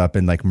shows up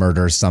and like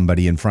murders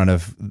somebody in front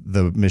of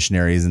the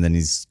missionaries, and then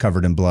he's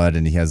covered in blood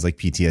and he has like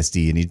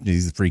PTSD and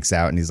he freaks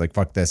out and he's like,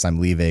 fuck this, I'm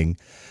leaving,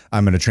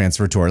 I'm going to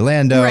transfer to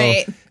Orlando.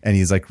 Right. And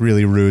he's like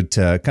really rude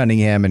to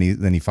Cunningham, and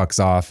then he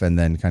fucks off, and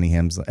then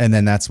and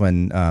then that's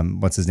when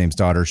what's his name's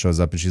daughter shows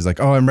up, and she's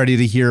like, oh, I'm ready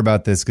to hear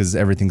about this because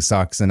everything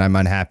sucks and I'm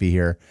unhappy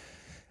here.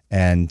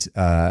 And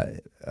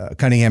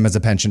Cunningham has a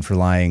penchant for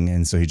lying,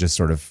 and so he just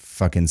sort of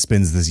fucking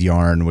spins this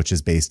yarn, which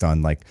is based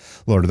on like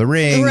Lord of the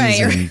Rings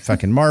and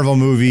fucking Marvel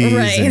movies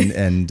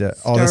and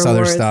all this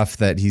other Wars. stuff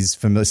that he's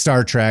familiar.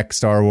 Star Trek,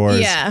 Star Wars.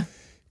 Yeah.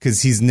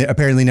 Because he's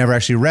apparently never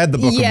actually read the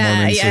Book of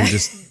Mormon, so he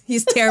just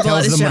He's terrible at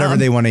tells his them job. whatever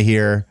they want to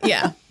hear.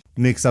 Yeah.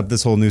 makes up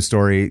this whole new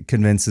story,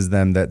 convinces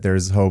them that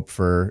there's hope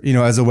for,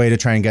 as a way to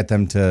try and get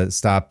them to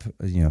stop,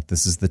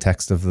 this is the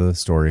text of the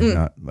story,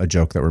 not a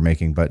joke that we're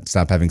making, but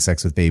stop having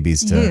sex with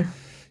babies to,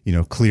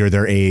 clear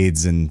their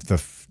AIDS and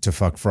to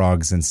fuck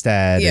frogs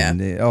instead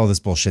and all this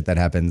bullshit that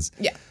happens.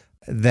 Yeah.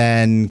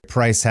 Then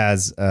Price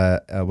has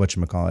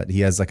whatchamacallit.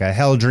 He has like a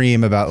hell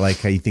dream about like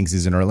how he thinks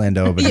he's in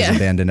Orlando, but he's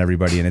abandoned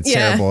everybody and it's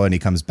terrible, and he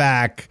comes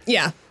back.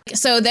 Yeah.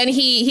 So then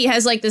he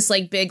has like this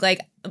like big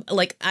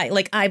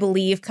I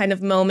believe kind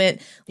of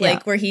moment,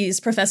 like where he's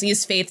professing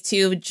his faith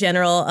to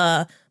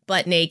General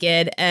butt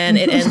naked, and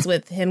it ends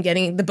with him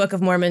getting the Book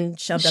of Mormon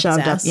shoved up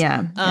his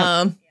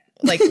ass.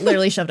 Like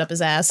literally shoved up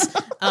his ass.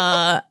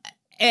 So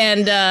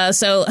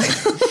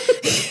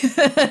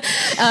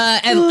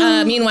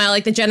meanwhile,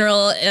 like the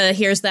general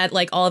hears that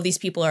like all of these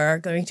people are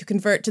going to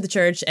convert to the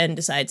church and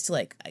decides to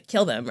like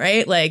kill them,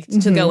 right? Like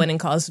to go in and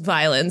cause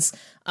violence.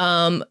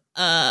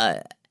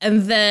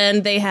 And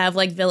then they have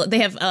like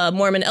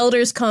Mormon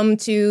elders come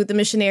to the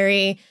mission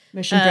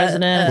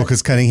president. Well,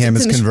 because Cunningham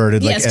is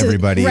converted like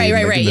everybody right,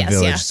 in the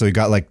village. Yeah. So he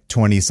got like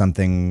 20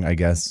 something, I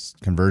guess,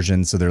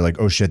 conversions. So they're like,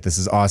 oh shit, this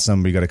is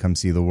awesome. We got to come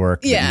see the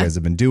work that you guys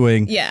have been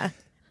doing. Yeah.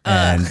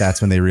 And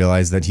that's when they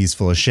realize that he's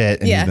full of shit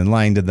and he's been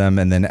lying to them.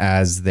 And then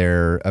as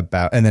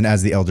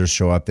the elders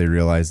show up, they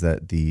realize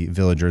that the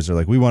villagers are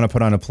like, we want to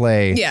put on a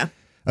play. Yeah.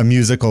 A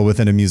musical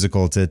within a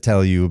musical to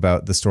tell you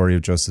about the story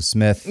of Joseph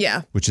Smith.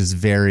 Yeah. Which is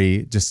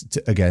very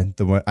again,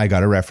 the one I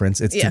got a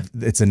reference.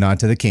 It's a nod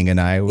to The King and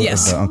I.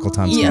 Yes. Of the Uncle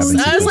Tom's Yes. Cabin.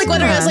 I was like,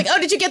 wondering, I was like, oh,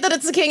 did you get that?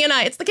 It's The King and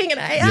I. It's The King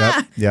and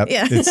I. Yep.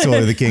 Yeah. It's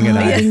totally The King and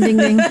I. Ding, ding,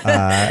 ding.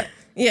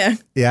 Yeah.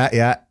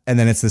 And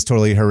then it's this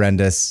totally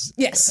horrendous,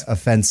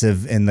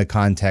 offensive in the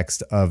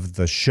context of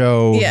the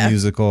show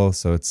musical.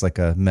 So it's like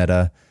a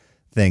meta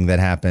thing that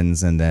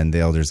happens, and then the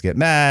elders get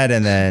mad,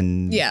 and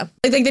then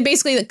like they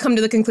basically come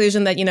to the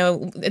conclusion that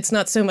it's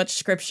not so much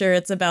scripture,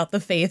 it's about the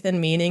faith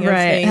and meaning of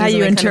things, how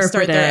you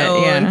interpret their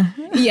own.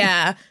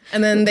 Yeah.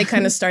 And then they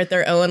kind of start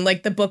their own,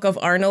 like the Book of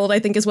Arnold, I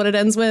think is what it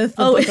ends with.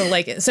 So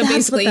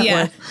basically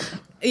it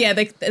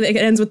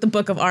ends with the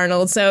Book of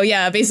Arnold. So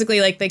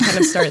basically like they kind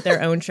of start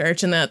their own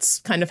church, and that's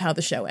kind of how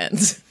the show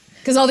ends.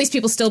 Because all these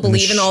people still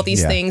believe in all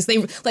these things. They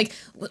like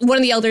one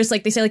of the elders,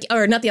 like they say, like,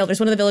 or not the elders,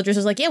 one of the villagers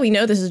is like, yeah, we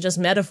know this is just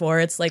metaphor.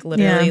 It's like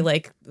literally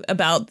like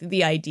about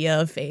the idea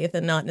of faith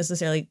and not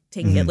necessarily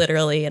taking it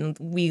literally. And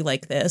we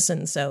like this.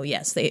 And so,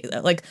 yes, they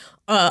like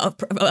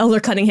Elder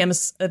Cunningham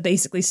has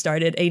basically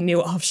started a new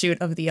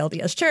offshoot of the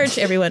LDS Church.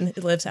 Everyone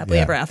lives happily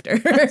ever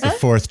after. It's the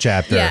fourth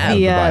chapter of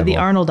the Bible. The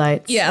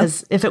Arnoldites. Yeah.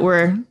 As if it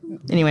were,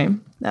 anyway.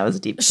 That was a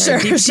deeper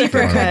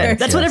cut.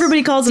 That's what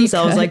everybody calls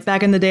themselves. Like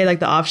back in the day, like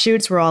the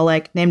offshoots were all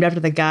like named after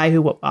the guy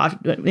who, so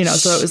it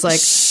was like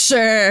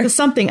the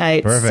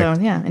something-ites. Perfect.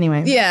 So yeah,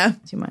 anyway. Yeah.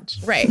 Too much.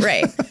 Right.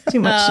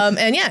 Too much.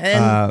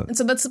 And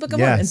so that's the Book of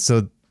Mormon. Yeah,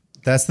 so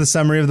that's the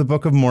summary of the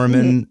Book of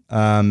Mormon.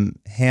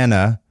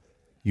 Hannah,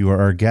 you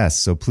are our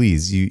guest, so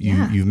please,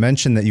 you've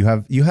mentioned that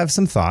you have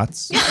some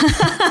thoughts.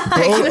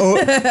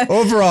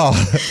 Overall,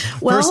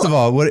 first of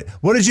all,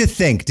 what did you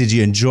think? Did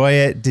you enjoy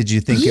it? Did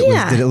you think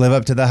did it live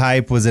up to the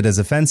hype? Was it as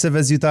offensive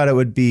as you thought it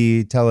would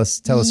be? Tell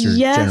us your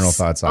general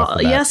thoughts off of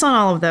that. Yes, on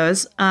all of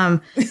those. I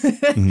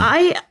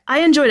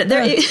enjoyed it.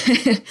 There,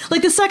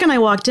 like the second I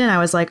walked in, I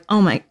was like,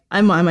 oh my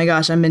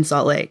gosh, I'm in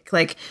Salt Lake.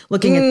 Like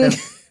looking at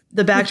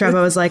the backdrop,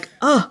 I was like,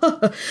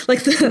 it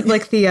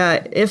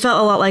felt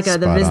a lot like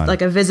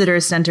a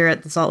visitor center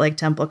at the Salt Lake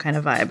Temple kind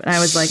of vibe. And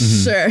I was like,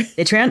 sure,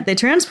 they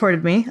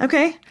transported me.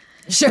 Okay,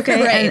 sure,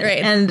 okay,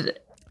 right, and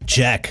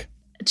check,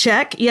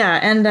 yeah,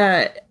 and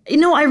I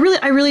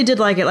really did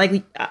like it.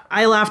 Like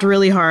I laughed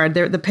really hard.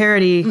 The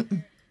parody,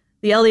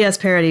 the LDS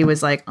parody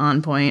was like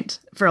on point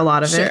for a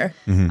lot of it.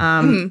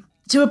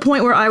 To a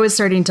point where I was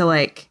starting to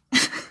like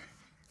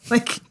I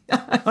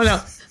don't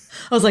know.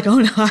 I was like, oh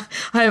no,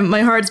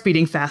 my heart's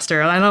beating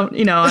faster. And I don't,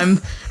 I'm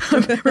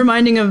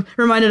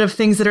reminded of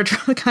things that are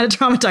kind of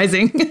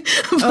traumatizing.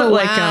 But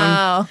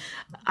wow.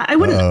 I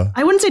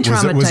wouldn't say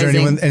traumatizing. Was there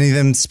any of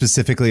them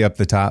specifically off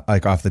the top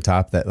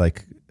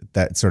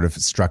that sort of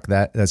struck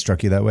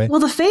you that way? Well,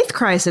 the faith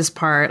crisis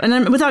part, and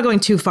then without going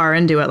too far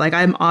into it, like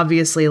I'm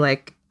obviously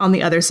like on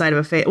the other side of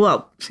a faith.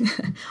 Well,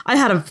 I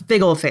had a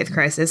big old faith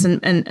crisis, and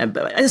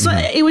so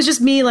it was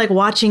just me like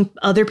watching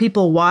other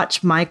people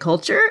watch my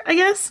culture. I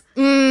guess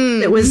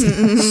it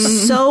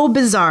was so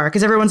bizarre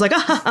because everyone's like,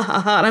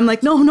 and I'm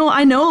like, no,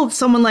 I know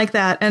someone like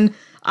that, and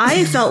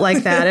I felt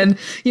like that, and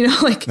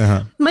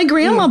my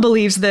grandma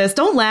believes this.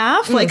 Don't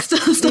laugh, like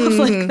stuff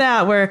like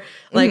that. Where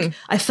like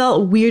I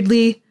felt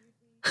weirdly.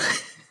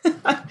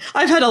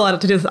 I've had a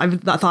lot to do.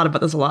 I've thought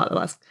about this a lot the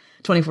last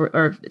 24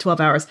 or 12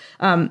 hours.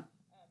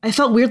 I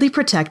felt weirdly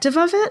protective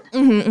of it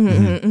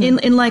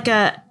in like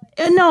a,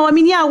 no, I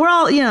mean, yeah, we're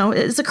all,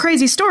 it's a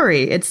crazy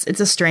story. It's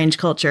a strange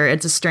culture.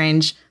 It's a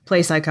strange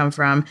place I come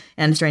from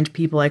and strange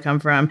people I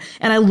come from.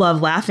 And I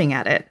love laughing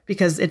at it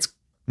because it's,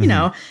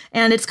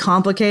 and it's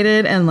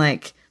complicated and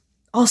like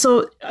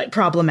also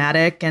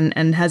problematic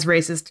and has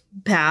racist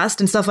past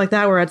and stuff like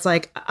that, where it's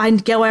like, I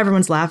get why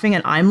everyone's laughing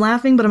and I'm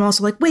laughing, but I'm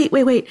also like,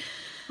 wait.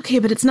 okay,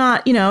 but it's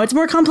not, it's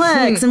more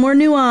complex and more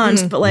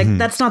nuanced, but like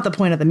that's not the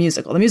point of the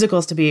musical. The musical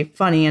is to be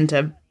funny and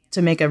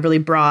to make a really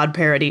broad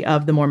parody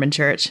of the Mormon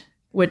Church,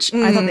 which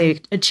I thought they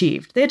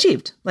achieved.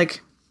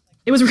 Like,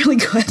 it was really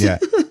good. Yeah.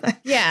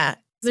 Yeah.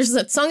 There's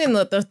that song in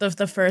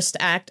the first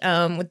act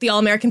with the All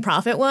American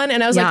Prophet one.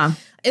 And I was like,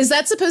 is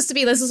that supposed to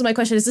be, this is my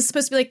question, is this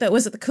supposed to be like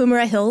was it the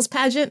Coomera Hills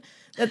pageant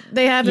that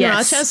they have in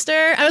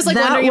Rochester? I was like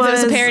wondering if it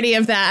was a parody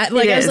of that.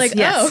 Like, I was like,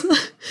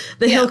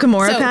 the Hill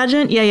Cumorah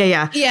pageant?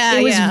 Yeah.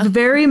 It was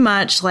very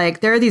much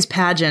like, there are these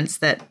pageants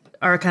that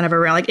are kind of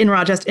around, like in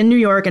Rochester, in New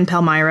York, and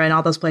Palmyra, and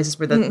all those places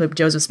where the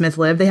Joseph Smith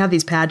lived. They have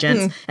these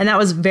pageants. And that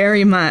was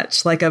very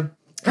much like a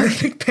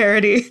perfect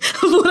parody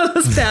of one of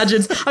those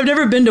pageants. I've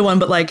never been to one,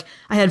 but like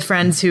I had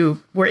friends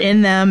who were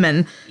in them,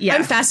 and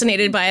I'm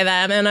fascinated by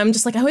them, and I'm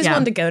just like, I always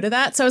wanted to go to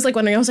that. So I was like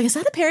wondering, I was like, is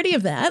that a parody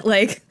of that?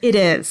 Like, it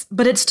is,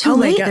 but it's too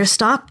late.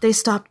 They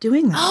stopped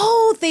doing that.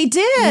 Oh, they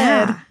did.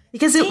 Yeah.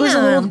 Because it was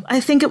I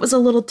think it was a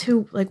little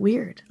too like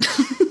weird.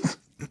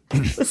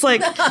 It's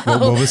like,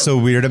 what was so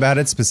weird about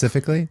it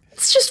specifically?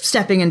 It's just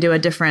stepping into a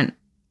different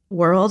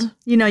world.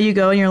 You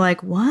go and you're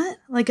like, what?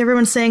 Like,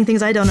 everyone's saying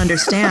things I don't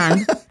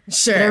understand.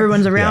 Sure. But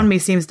everyone's around me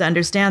seems to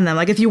understand them.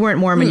 Like, if you weren't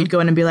Mormon, you'd go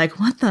in and be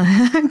like, what the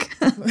heck?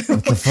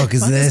 What the fuck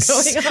is this?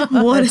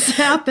 What is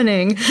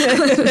happening?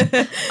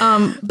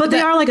 But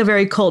they are like a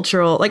very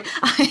cultural, like,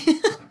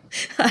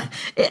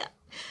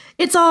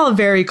 it's all a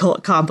very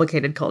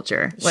complicated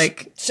culture.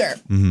 Like, sure.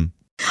 Mm-hmm.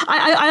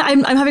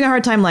 I'm having a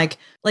hard time like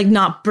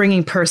not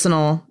bringing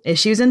personal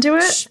issues into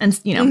it, and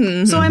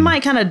so I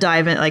might kind of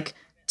dive in, like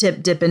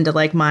dip into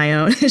like my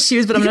own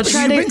issues, but I'm gonna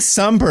try to bring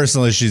some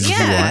personal issues if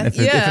you want. If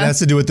it has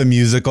to do with the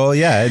musical,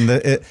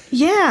 it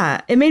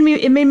made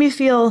me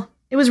feel,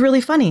 it was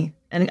really funny,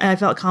 and I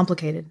felt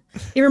complicated.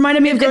 It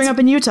reminded me of growing up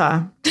in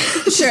Utah.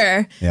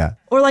 Sure. Yeah.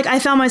 Or like I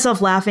found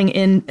myself laughing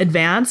in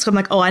advance. I'm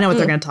like, oh, I know what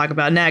they're going to talk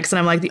about next. And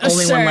I'm like the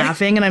only one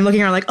laughing. And I'm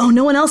looking around like, oh,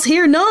 no one else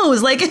here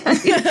knows. Like,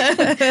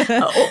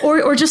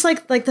 or just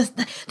like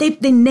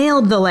they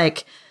nailed the,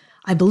 like,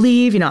 I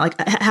believe, like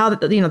how,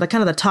 the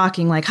kind of the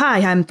talking, like,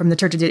 hi, I'm from the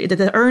Church of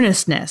the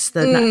earnestness,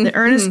 the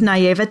earnest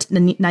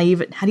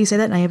naivete. How do you say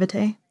that?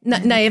 Naivete?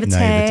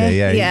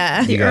 Naivete.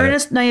 Yeah. The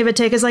earnest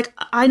naivete, because like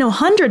I know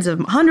hundreds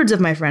of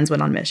my friends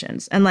went on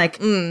missions, and like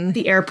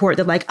the airport,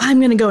 that like, I'm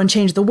going to go and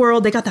change the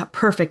world. They got that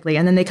perfectly.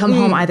 And then they come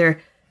home either,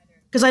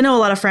 because I know a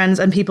lot of friends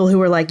and people who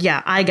were like,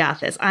 yeah, I got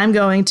this. I'm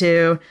going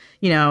to,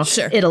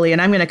 Italy,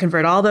 and I'm going to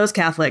convert all those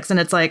Catholics. And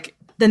it's like,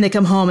 then they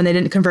come home and they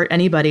didn't convert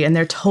anybody, and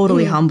they're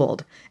totally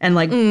humbled and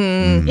like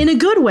in a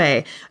good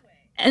way.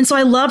 And so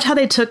I loved how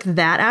they took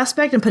that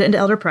aspect and put it into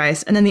Elder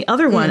Price. And then the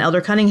other one, Elder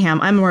Cunningham,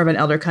 I'm more of an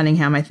Elder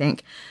Cunningham, I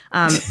think.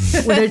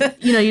 Where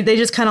they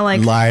just kind of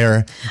like...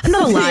 Liar. I'm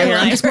not a liar.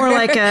 I'm just more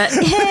like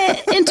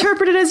hey,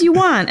 interpret it as you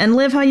want and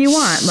live how you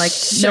want. Like,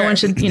 no one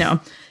should,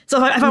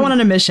 So if I went on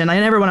a mission, I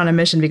never went on a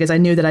mission because I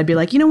knew that I'd be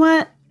like, you know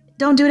what?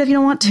 Don't do it if you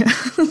don't want to.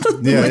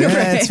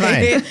 It's fine.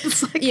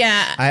 It's like,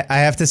 I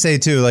have to say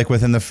too, like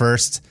within the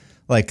first,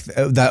 like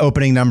the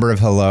opening number of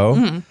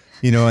Hello,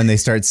 and they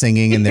start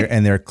singing and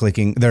they're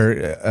clicking,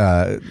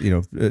 they're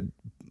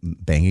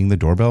banging the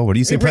doorbell. What do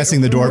you say? Pressing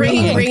the doorbell.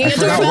 Ringing the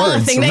doorbell.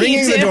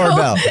 Ringing the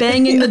doorbell.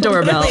 Banging the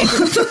doorbell.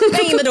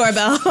 Banging the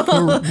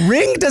doorbell.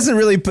 Ring doesn't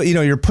really put,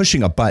 you're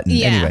pushing a button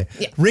anyway.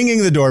 Yeah.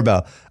 Ringing the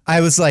doorbell. I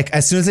was like,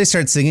 as soon as they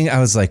start singing, I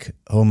was like,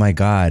 oh my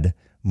God.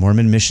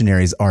 Mormon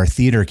missionaries are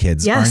theater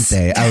kids, aren't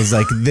they? I was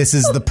like, this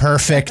is the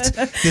perfect,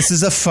 this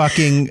is a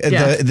fucking,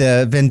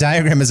 the Venn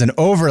diagram is an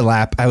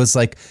overlap. I was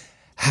like,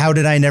 how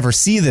did I never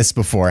see this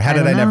before? How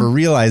did I never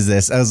realize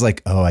this? I was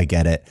like, oh, I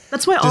get it.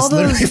 That's why just all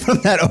those... literally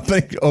from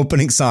that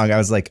opening song, I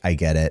was like, I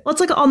get it. Well,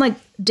 it's like all like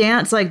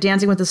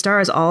Dancing with the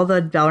Stars, all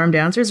the ballroom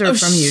dancers are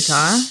from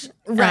Utah.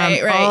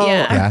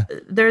 Right.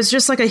 There's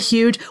just like a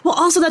huge, well,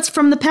 also that's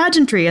from the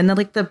pageantry and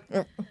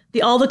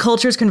all the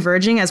cultures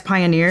converging as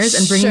pioneers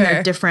and bringing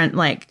their different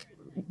like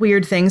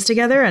weird things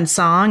together and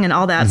song and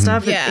all that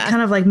stuff. It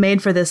kind of like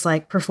made for this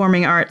like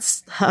performing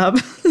arts hub.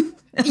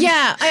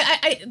 Yeah,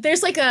 I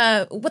there's like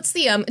a, what's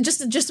the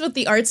just with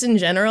the arts in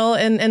general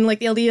and like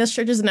the LDS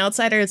Church as an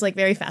outsider, it's like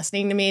very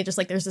fascinating to me. Just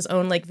like there's this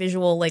own like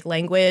visual like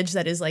language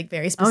that is like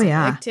very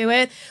specific to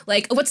it.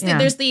 Like what's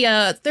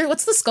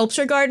the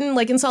sculpture garden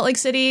like in Salt Lake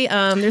City?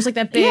 There's like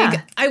that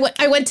big.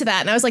 I went to that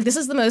and I was like, this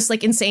is the most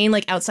like insane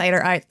like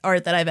outsider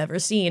art that I've ever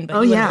seen.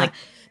 But like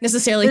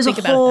necessarily think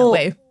about it that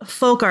way.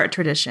 Folk art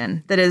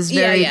tradition that is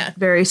very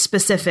very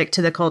specific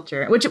to the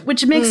culture,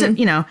 which makes it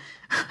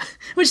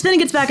which then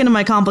gets back into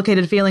my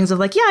complicated feelings of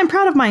like, I'm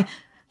proud of my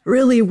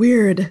really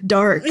weird,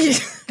 dark,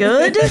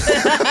 good,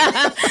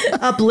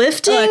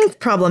 uplifting,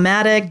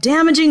 problematic,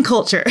 damaging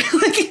culture.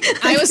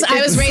 I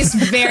was raised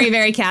very,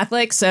 very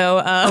Catholic, so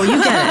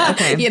you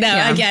get it. Okay.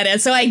 I get it.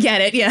 So I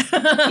get it. Yeah.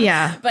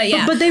 Yeah.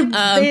 But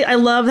they I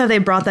love how they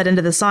brought that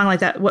into the song,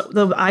 like that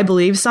the I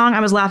Believe song.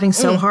 I was laughing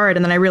so hard,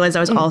 and then I realized I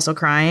was also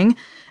crying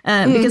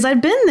because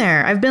I've been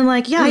there. I've been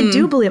like, I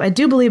do believe,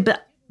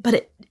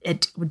 but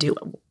it do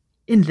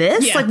in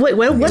this? Like, what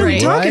are we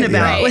talking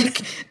about?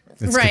 Like,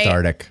 It's Right.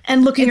 cathartic.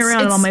 And looking It's-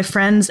 around at all it's- my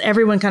friends,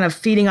 everyone kind of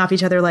feeding off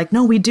each other like,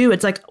 no, we do.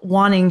 It's like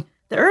wanting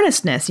the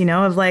earnestness,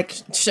 of like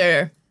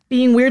Sure.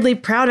 being weirdly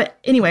proud of.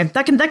 Anyway,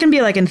 that can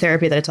be like in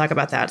therapy that I talk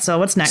about that. So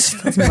what's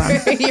next? Let's move on.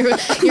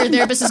 your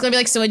therapist is going to be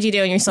like, so what'd you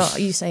do? And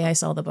you say, I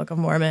saw the Book of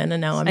Mormon, and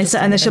now I'm just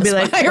and then she'll be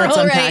like, spiral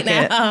let's right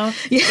unpack now.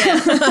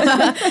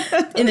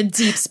 Yeah. In a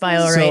deep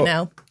spiral right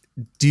now.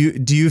 Do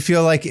you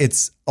feel like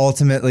it's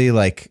ultimately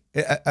like,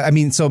 I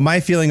mean, so my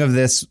feeling of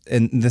this,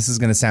 and this is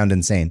going to sound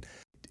insane,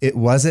 it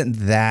wasn't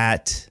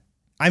that,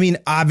 I mean,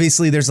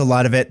 obviously there's a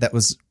lot of it that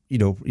was,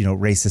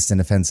 racist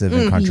and offensive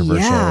and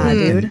controversial. Yeah,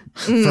 and dude.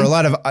 for a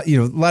lot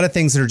of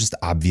things that are just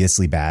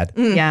obviously bad.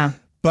 Yeah.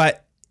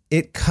 But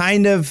it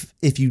kind of,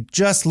 if you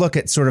just look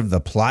at sort of the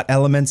plot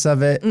elements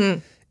of it,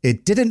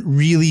 it didn't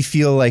really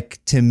feel like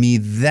to me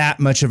that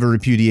much of a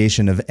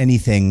repudiation of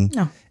anything.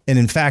 No. And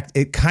in fact,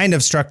 it kind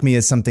of struck me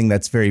as something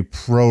that's very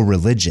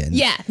pro-religion.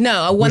 Yeah,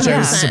 no, 100%. Which I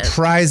was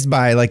surprised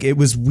by. Like, it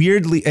was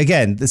weirdly,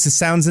 again,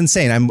 sounds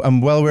insane.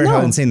 I'm well aware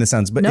how insane this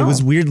sounds, but it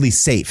was weirdly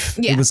safe.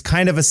 Yeah. It was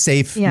kind of a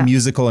safe Yeah.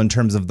 musical in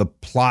terms of the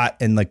plot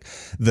and like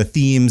the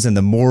themes and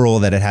the moral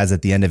that it has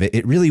at the end of it.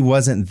 It really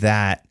wasn't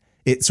that.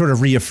 It sort of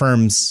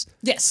reaffirms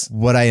Yes.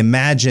 what I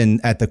imagine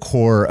at the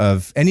core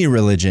of any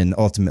religion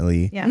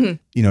ultimately, Yeah.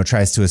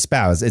 tries to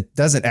espouse. It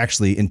doesn't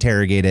actually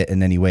interrogate it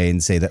in any way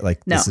and say that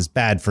like this is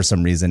bad for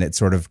some reason. It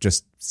sort of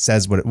just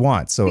says what it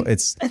wants. So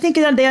it's, I think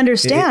that they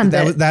understand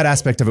that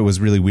aspect of it was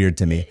really weird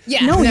to me.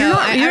 Yeah. No,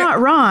 you're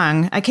not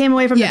wrong. I came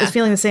away from Yeah. it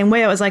feeling the same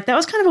way. I was like, that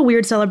was kind of a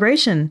weird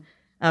celebration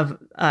of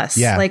us.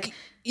 Yeah. Like,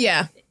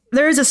 Yeah.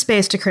 there is a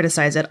space to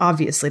criticize it.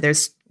 Obviously,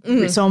 there's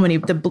so many.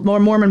 The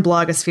Mormon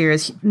blogosphere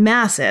is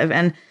massive,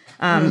 and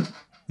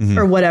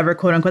or whatever,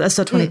 quote unquote. That's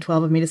so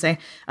 2012 of me to say.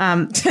 The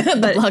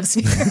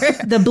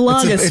blogosphere. The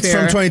blogosphere. It's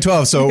from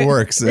 2012, so it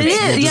works. It is,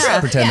 We'll just yeah.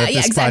 pretend that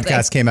this exactly.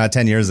 podcast came out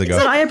 10 years ago.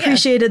 So I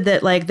appreciated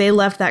that, like, they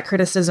left that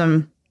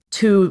criticism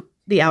to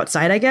the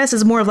outside. I guess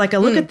is more of like a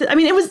look at. I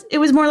mean, it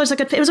was more or less like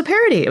it was a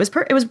parody. It was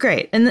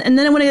great. And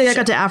then when I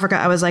got to Africa,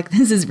 I was like,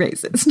 this is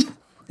racist.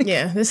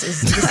 Yeah, this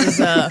is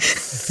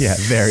Yeah,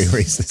 very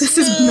racist. This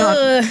is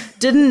not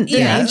didn't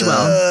age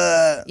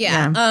well.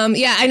 yeah.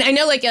 And I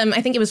know, like,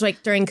 I think it was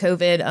like during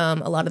COVID,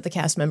 a lot of the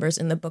cast members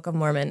in the Book of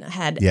Mormon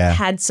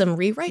had some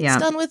rewrites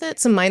done with it,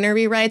 some minor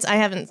rewrites. I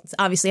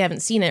haven't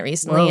seen it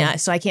recently,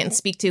 so I can't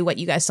speak to what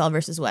you guys saw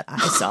versus what I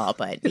saw.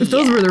 But If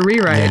those were the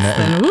rewrites,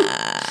 then whoop.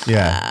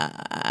 Yeah.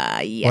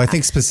 Well, I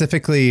think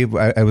specifically,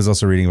 I was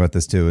also reading about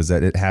this too, is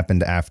that it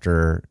happened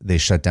after they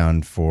shut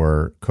down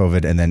for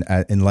COVID, and then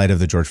in light of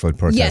the George Floyd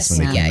protests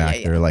when they came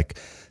back, they're like,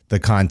 the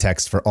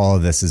context for all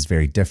of this is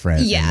very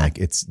different. Yeah. And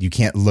like you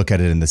can't look at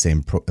it in the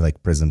same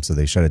prism. So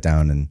they shut it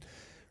down and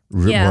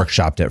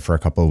workshopped it for a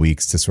couple of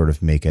weeks to sort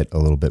of make it a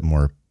little bit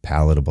more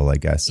palatable, I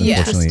guess. Yeah.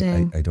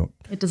 Unfortunately, I don't.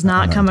 It does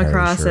not come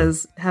across sure.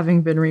 as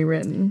having been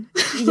rewritten.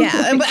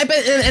 Yeah, but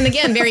and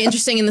again, very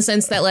interesting in the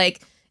sense that,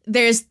 like,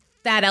 there's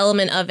that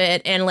element of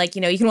it, and, like,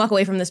 you can walk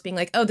away from this being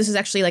like, oh, this is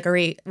actually like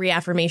a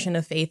reaffirmation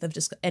of faith of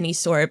just any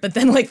sort, but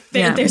then, like,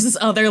 there's this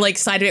other, like,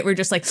 side of it where you're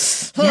just like,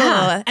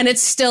 oh, and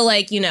it's still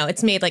like,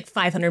 it's made like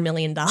 $500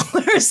 million,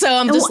 so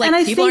I'm just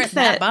like, people aren't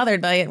that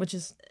bothered by it, which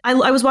is I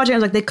was watching, I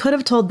was like, they could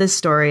have told this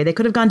story, they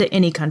could have gone to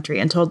any country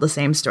and told the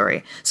same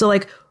story. So,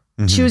 like,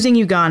 choosing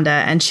Uganda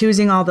and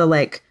choosing all the,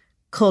 like,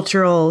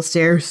 cultural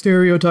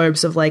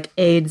stereotypes of, like,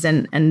 AIDS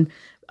and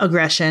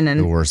aggression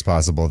and the worst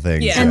possible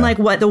things. Yeah. and like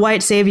what the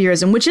white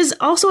saviorism, which is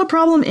also a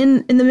problem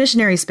in the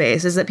missionary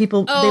space, is that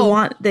people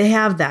they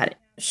have that.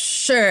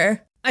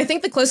 Sure. I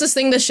think the closest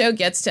thing the show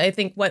gets to, I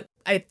think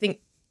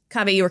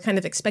Kaveh, you were kind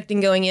of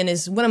expecting going in,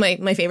 is one of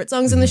my favorite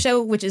songs in the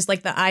show, which is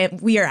like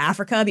We Are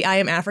Africa, the I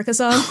Am Africa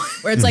song,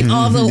 where it's like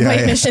all the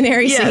white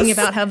missionaries singing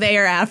about how they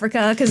are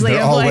Africa because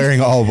They're all wearing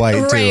all white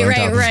too.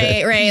 Right.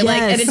 Yes.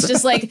 Like, and it's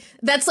just like,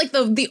 that's like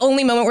the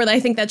only moment where I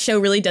think that show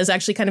really does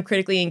actually kind of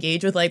critically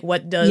engage with, like,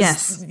 what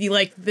does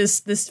like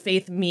this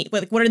faith mean?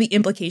 Like, what are the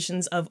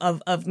implications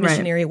of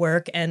missionary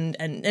work and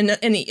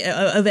any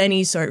of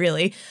any sort,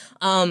 really?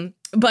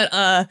 But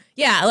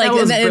yeah, like,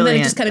 and then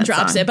it just kind of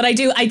drops it. But I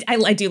do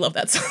love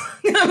that song.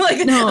 I'm like,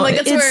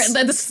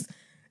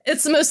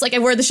 it's the most, like,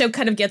 where the show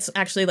kind of gets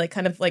actually, like,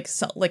 kind of like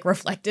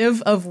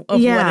reflective of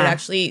what it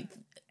actually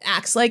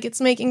acts like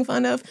it's making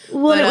fun of.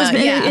 Well, it was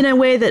in a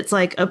way that's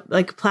like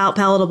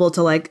palatable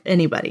to, like,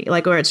 anybody,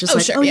 like, where it's just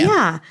because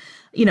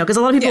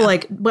a lot of people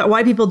like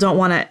white people don't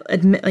want to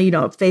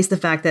admit, face the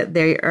fact that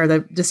they are the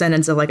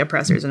descendants of, like,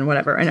 oppressors and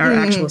whatever, and are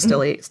actual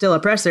still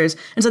oppressors,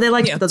 and so they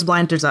like to put those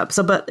blinders up.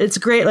 So, but it's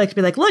great, like, to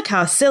be like, look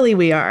how silly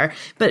we are,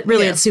 but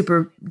really it's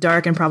super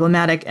dark and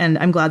problematic, and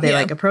I'm glad they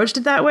like approached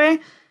it that way.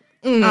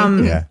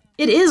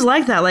 It is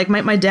like that. Like,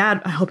 my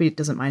dad, I hope he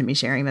doesn't mind me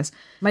sharing this.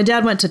 My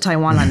dad went to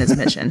Taiwan on his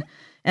mission,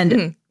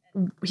 and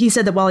he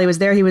said that while he was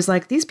there, he was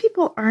like, these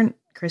people aren't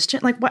Christian.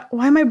 Like,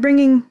 why am I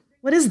bringing?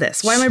 What is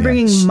this? Why am I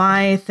bringing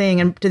my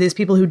thing and to these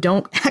people who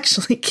don't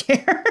actually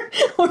care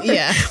or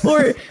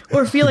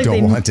feel like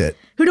they want it,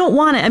 who don't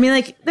want it? I mean,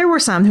 like, there were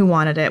some who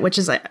wanted it, which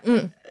is like,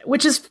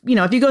 if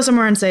you go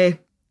somewhere and say,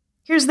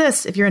 here's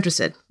this, if you're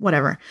interested,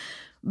 whatever.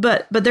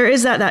 But there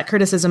is that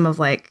criticism of,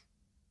 like,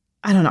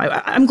 I don't know.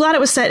 I'm glad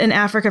it was set in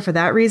Africa for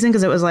that reason,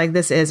 because it was like,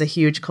 this is a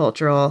huge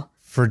cultural.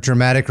 For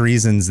dramatic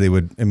reasons, they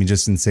would, I mean,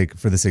 just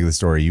for the sake of the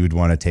story, you would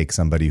want to take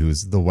somebody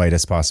who's the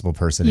whitest possible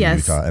person in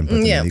Utah and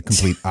put them in the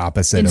complete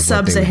opposite in of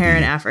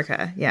sub-Saharan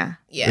Africa. Yeah.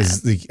 Yeah.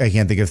 I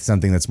can't think of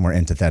something that's more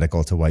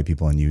antithetical to white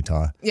people in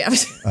Utah. Yeah.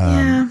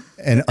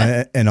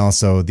 And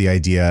also the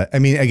idea, I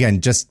mean, again,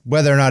 just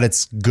whether or not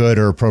it's good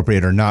or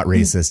appropriate or not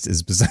racist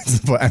is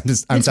besides the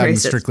point. I'm talking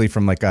racist. strictly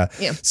from like a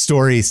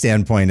story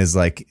standpoint, is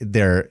like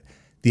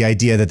the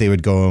idea that they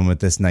would go in with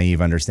this naive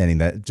understanding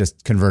that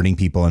just converting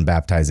people and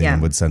baptizing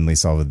them would suddenly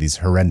solve these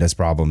horrendous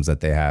problems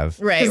that they have.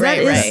 Right.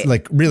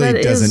 Like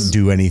really doesn't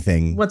do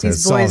anything. What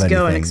these boys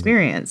go and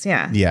experience.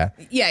 Yeah.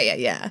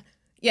 Yeah.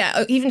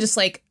 Even just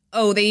like,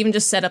 they even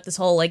just set up this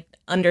whole like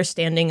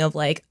understanding of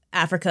like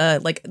Africa,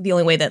 like the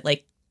only way that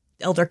like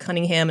Elder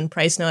Cunningham and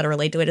Price know how to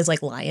relate to it is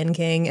like Lion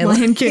King. And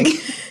Lion King.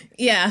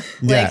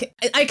 Like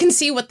I can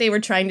see what they were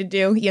trying to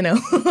do, you know?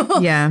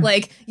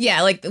 Like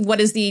what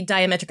is the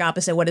diametric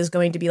opposite? What is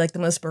going to be like the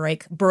most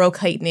Baroque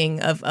heightening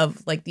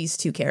of like these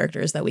two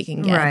characters that we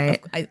can get?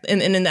 Right.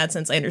 And in that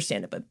sense, I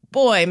understand it. But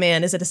boy,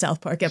 man, is it a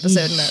South Park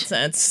episode in that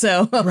sense.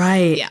 So,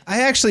 right.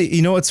 I actually,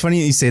 you know, it's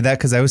funny that you say that,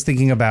 because I was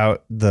thinking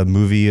about the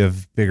movie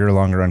of Bigger,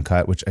 Longer,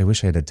 Uncut, which I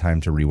wish I had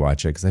time to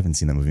rewatch it because I haven't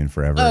seen that movie in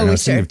forever. And I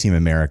was thinking of Team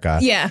America.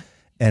 Yeah.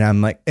 And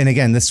I'm like, and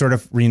again, this sort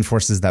of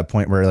reinforces that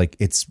point where like,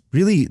 it's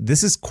really,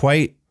 this is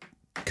quite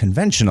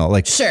conventional.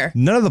 Like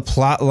none of the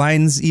plot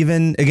lines,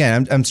 even,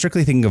 again, I'm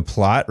strictly thinking of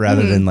plot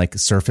rather than like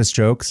surface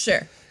jokes.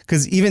 Sure.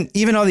 Because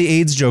even all the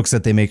AIDS jokes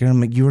that they make, I'm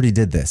like, you already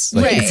did this.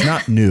 Like, it's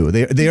not new.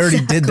 They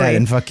already did that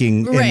in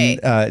fucking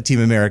in,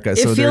 Team America.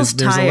 So there's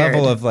a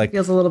level of like,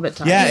 feels a little bit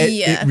tired.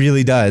 Yeah, it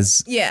really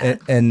does. Yeah.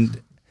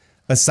 And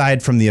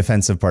aside from the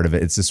offensive part of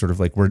it, it's just sort of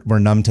like we're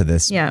numb to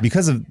this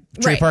because of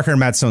Trey Parker and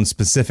Matt Stone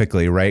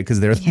specifically, right? Because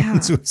they're the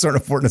ones who sort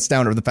of forced us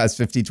down over the past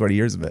 15, 20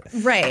 years of it.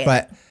 Right.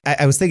 But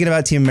I was thinking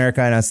about Team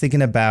America, and I was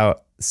thinking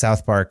about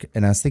South Park,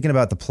 and I was thinking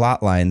about the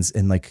plot lines,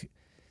 and like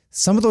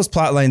some of those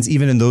plot lines,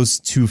 even in those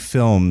two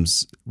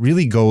films,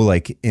 really go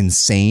like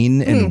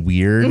insane and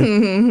weird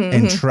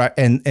and try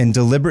and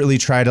deliberately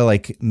try to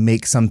like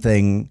make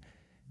something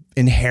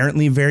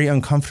inherently very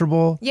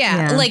uncomfortable.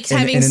 Like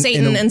having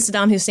Satan and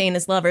Saddam Hussein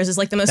as lovers is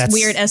like the most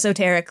weird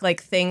esoteric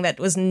like thing that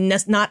was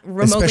not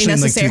remotely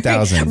necessary. Especially in like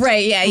 2000.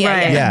 Right.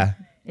 Yeah.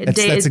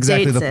 That's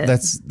exactly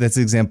that's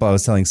the example I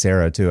was telling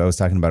Sarah too. I was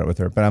talking about it with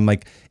her, but I'm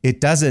like,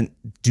 it doesn't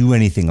do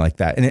anything like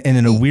that. And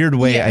in a weird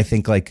way, I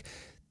think like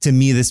to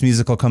me, this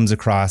musical comes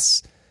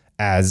across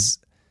as,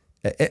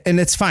 and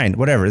it's fine,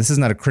 whatever. This is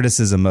not a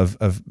criticism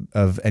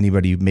of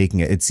anybody making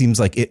it. It seems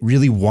like it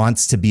really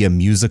wants to be a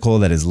musical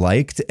that is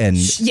liked and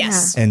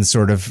and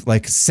sort of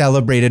like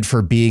celebrated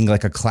for being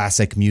like a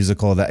classic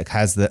musical that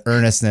has the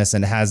earnestness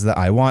and has the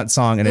I Want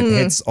song, and it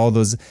hits all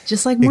those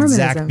just like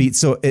Mormonism. Exact beats.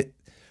 So it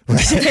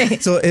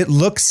so it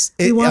looks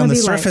on the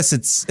surface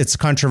it's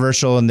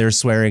controversial and there's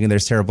swearing and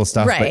there's terrible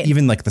stuff, but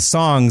even like the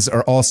songs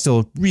are all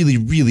still really,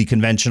 really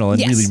conventional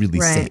and really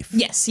safe.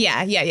 Yes.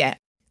 Yeah.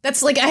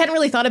 That's like I hadn't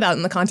really thought about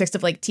in the context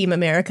of like Team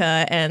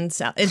America and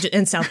South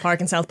Park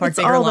and South Park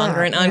Bigger,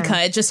 Longer, and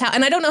Uncut. Just how,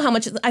 and I don't know how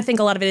much. I think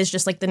a lot of it is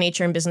just like the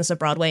nature and business of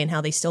Broadway and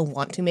how they still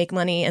want to make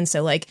money, and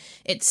so like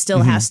it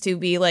still has to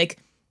be like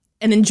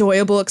an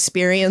enjoyable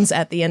experience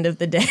at the end of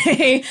the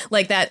day.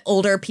 Like that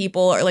older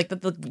people, or like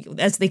the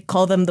as they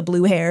call them, the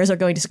blue hairs, are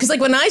going to, because like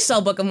when I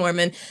saw Book of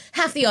Mormon,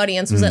 half the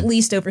audience was at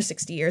least over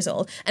 60 years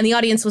old, and the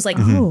audience was like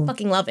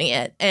fucking loving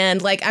it, and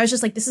like I was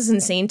just like, this is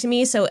insane to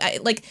me. So I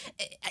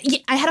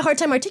had a hard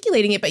time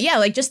articulating it, but yeah,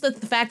 like just the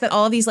fact that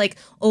all these like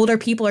older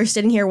people are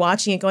sitting here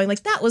watching it going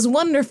like, that was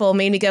wonderful,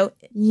 made me go,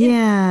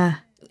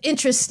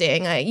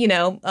 interesting.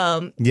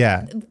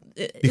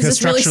 Because is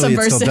this really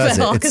structurally subversive it still does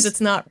at all? it. Because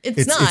it's not.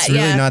 It's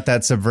really not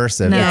that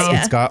subversive. No.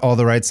 It's got all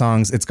the right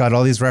songs. It's got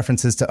all these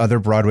references to other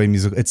Broadway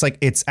music. It's like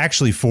it's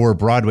actually for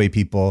Broadway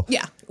people.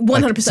 Yeah,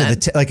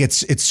 100%. Like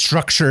it's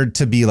structured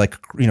to be like,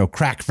 you know,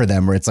 crack for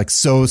them, where it's like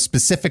so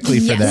specifically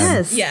for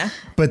them. Yeah.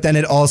 But then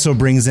it also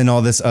brings in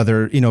all this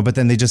other, you know. But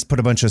then they just put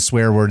a bunch of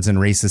swear words and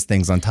racist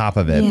things on top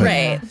of it. Yeah. But,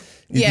 Right.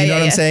 You know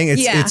what I'm saying?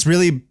 It's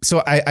really,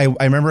 so I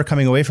remember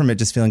coming away from it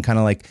just feeling kind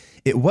of like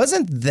it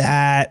wasn't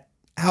that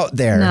out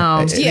there. No.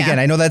 Again,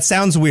 I know that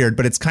sounds weird,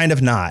 but it's kind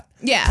of not.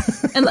 Yeah.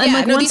 And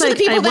like these are the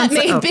people that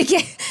made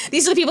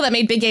these are the people that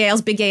made Big Gay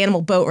Al's Big Gay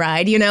Animal Boat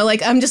Ride, you know?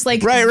 Like I'm just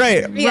like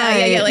Right.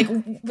 Yeah. Like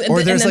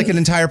or there's like an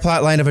entire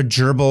plot line of a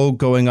gerbil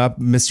going up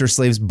Mr.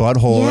 Slave's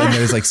butthole, and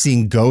there's like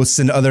seeing ghosts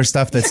and other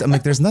stuff I'm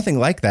like, there's nothing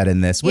like that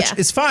in this, which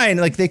is fine.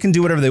 Like they can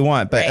do whatever they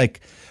want, but like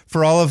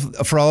for all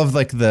of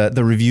like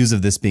the reviews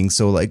of this being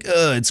so like,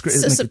 it's great.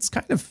 It's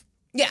kind of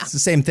it's the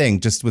same thing,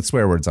 just with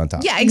swear words on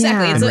top. Yeah,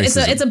 exactly.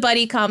 Yeah. It's a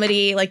buddy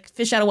comedy, like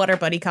fish out of water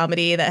buddy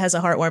comedy that has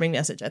a heartwarming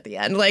message at the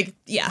end. Like,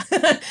 it's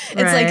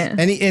like,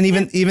 and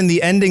even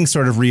the ending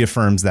sort of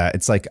reaffirms that.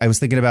 It's like I was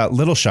thinking about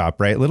Little Shop,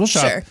 right? Little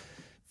Shop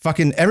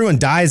fucking everyone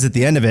dies at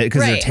the end of it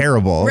because they're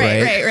terrible,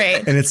 right?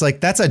 Right. And it's like,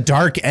 that's a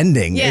dark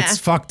ending. Yeah. It's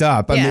fucked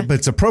up. I mean, but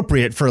it's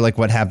appropriate for like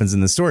what happens in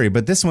the story.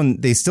 But this one,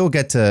 they still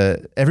get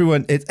to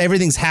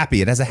everything's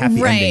happy. It has a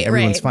happy ending.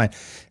 Everyone's fine.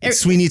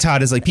 Sweeney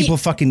Todd is like people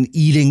fucking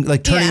eating,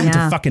 like turning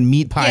into fucking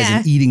meat pies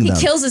and eating them.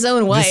 He kills his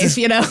own wife,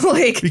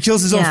 like he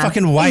kills his own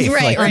fucking wife.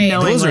 Right.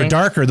 Those are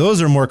darker.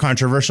 Those are more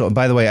controversial. And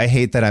by the way, I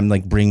hate that I'm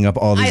like bringing up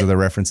all these other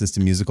references to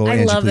musical. I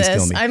Angie, love please this.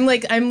 kill me.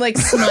 I'm like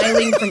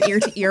smiling from ear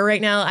to ear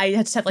right now. I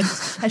just have like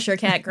this Cheshire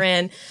Cat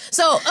grin.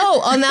 So,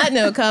 on that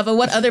note, Kava,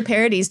 what other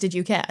parodies did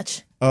you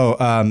catch?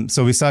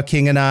 So we saw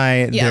King and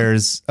I. Yeah.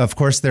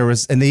 There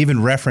was, and they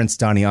even referenced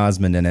Donny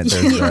Osmond in it.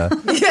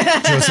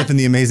 There's Joseph in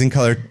the Amazing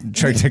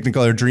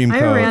Technicolor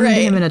Dreamcoat. I ran into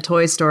him in a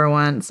toy store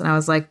once, and I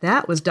was like,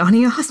 that was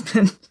Donny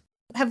Osmond.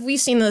 Have we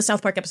seen the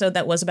South Park episode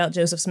that was about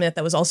Joseph Smith?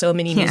 That was also a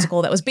mini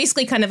musical. That was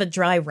basically kind of a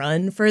dry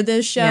run for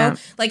this show. Yeah.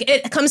 Like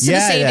it comes to the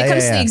same. It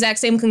comes to the exact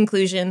same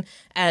conclusion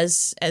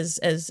as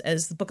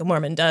the Book of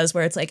Mormon does,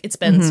 where it's like it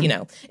spends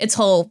its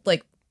whole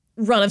like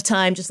run of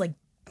time just like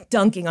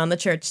dunking on the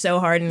church so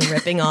hard and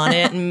ripping on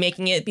it and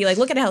making it be like,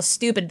 look at how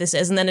stupid this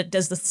is, and then it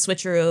does the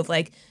switcheroo of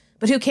like,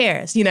 but who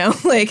cares,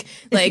 like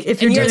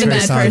if you're the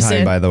bad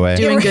person, by the way,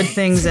 doing good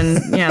things, and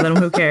then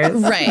who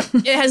cares? Right.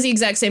 It has the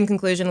exact same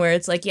conclusion where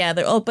it's like,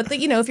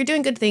 if you're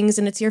doing good things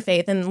and it's your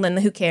faith, and then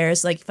who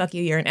cares? Like, fuck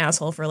you, you're an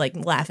asshole for like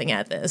laughing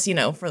at this,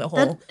 for the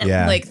whole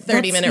like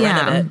 30-minute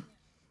run of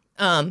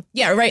it.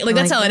 Right. Like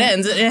that's how it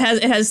ends. It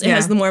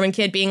has the Mormon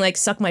kid being like,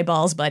 suck my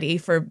balls, buddy,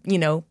 for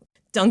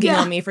dunking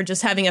on me for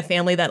just having a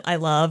family that I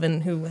love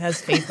and who has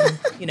faith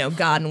in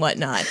God and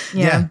whatnot.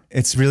 Yeah,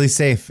 it's really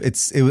safe.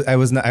 I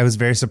was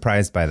very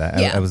surprised by that.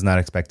 Yeah. I was not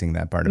expecting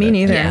that part of it. Me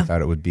neither. I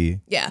thought it would be.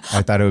 Yeah.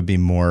 I thought it would be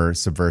more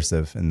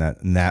subversive in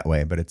that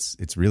way, but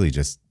it's really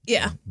just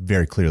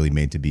very clearly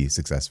made to be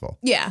successful.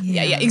 Yeah,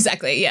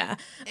 exactly. Yeah,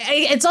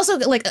 it's also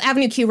like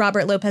Avenue Q,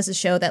 Robert Lopez's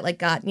show that like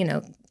got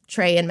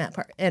Trey and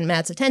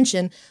Matt's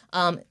attention.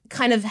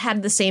 Kind of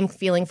had the same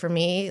feeling for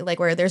me, like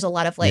where there's a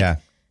lot of like.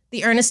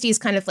 The earnesty is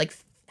kind of like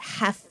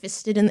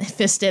half-fisted and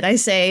fisted, I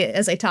say,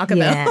 as I talk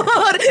about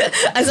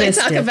I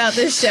talk about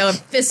this show. I'm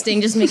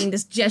fisting, just making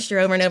this gesture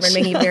over and over and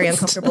making it very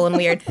uncomfortable and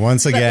weird.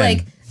 Once again. But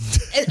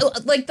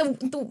like,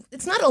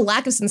 it's not a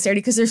lack of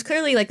sincerity, because there's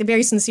clearly like the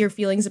very sincere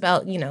feelings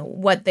about,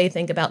 what they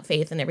think about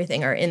faith and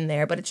everything are in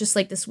there. But it's just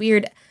like this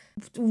weird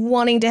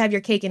wanting to have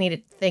your cake and eat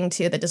it thing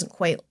too that doesn't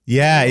quite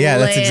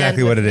that's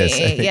exactly what it is.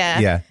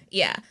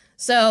 Yeah.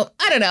 So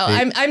I don't know.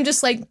 I'm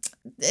just like,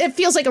 it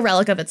feels like a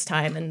relic of its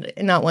time and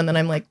not one that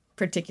I'm like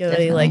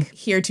particularly like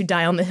here to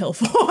die on the hill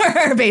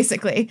for,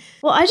 basically.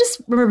 Well, I just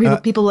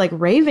remember people like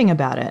raving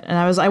about it, and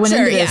I went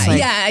into this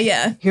like,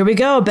 here we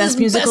go, best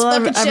musical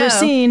I've ever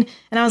seen,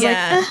 and I was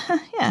like,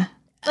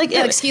 like,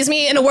 excuse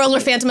me, in a world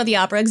where Phantom of the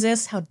Opera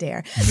exists, how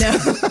dare? No.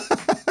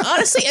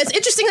 Honestly, it's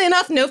interestingly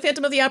enough, no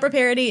Phantom of the Opera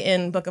parody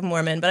in Book of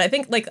Mormon, but I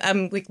think like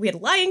we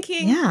had Lion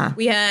King,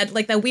 we had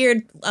like that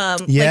weird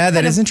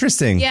that is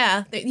interesting.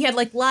 Yeah, you had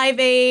like Live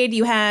Aid,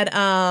 you had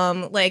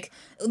like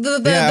I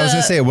was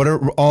gonna say, what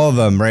are all of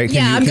them, right?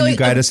 Can you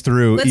guide us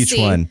through each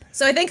one?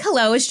 So I think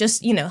Hello is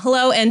just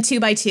Hello and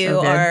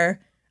 2x2 are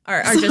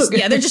just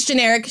they're just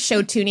generic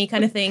show tuney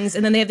kind of things,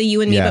 and then they have the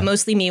You and Me but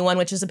Mostly Me one,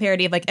 which is a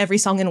parody of like every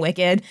song in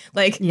Wicked.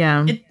 Like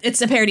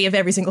it's a parody of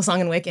every single song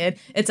in Wicked.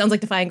 It sounds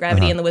like Defying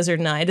Gravity and The Wizard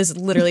and I. It is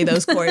literally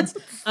those chords.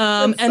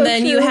 And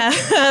then you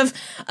have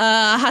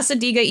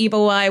Hasadiga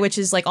Ibawai, which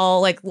is like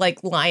all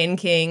like Lion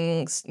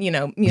King's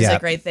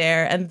music right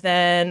there, and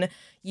then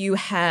you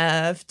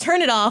have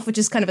Turn It Off, which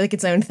is kind of like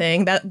its own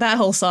thing. That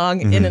whole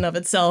song in and of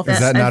itself. Is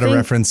that not a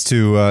reference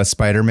to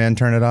Spider-Man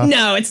Turn It Off?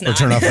 No, it's not. Or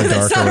Turn Off the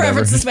Dark. It's not a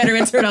reference to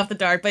Spider-Man Turn Off the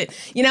Dark. But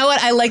you know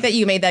what? I like that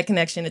you made that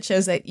connection. It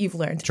shows that you've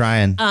learned.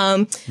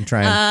 I'm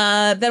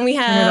trying. Then we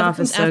have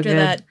after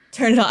that.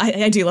 Turn It Off.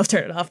 I do love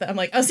Turn It Off. I'm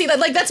like, oh, see,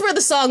 that's where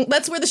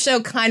the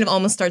show kind of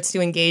almost starts to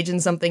engage in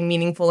something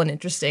meaningful and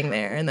interesting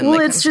there. And then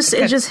it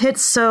just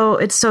hits so,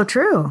 it's so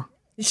true.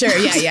 Sure,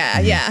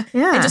 yeah.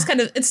 It just kind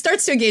of it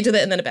starts to engage with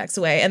it and then it backs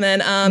away. And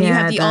then you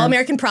have the All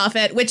American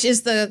Prophet, which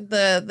is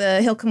the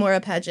Hill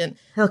Cumorah pageant.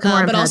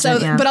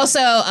 But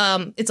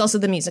also it's also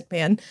the Music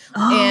Man.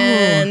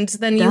 And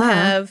then you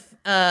have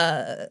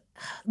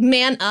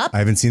Man Up. I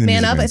haven't seen the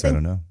Music Man, so I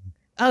don't know.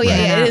 Oh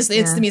yeah, it is.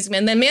 It's the Music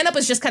Man. Then Man Up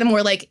was just kind of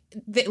more like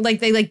they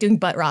like doing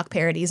butt rock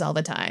parodies all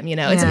the time.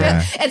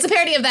 It's a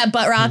parody of that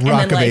butt rock, and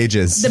then like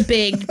Ages. The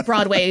big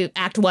Broadway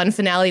Act 1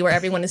 finale where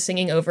everyone is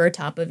singing over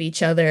top of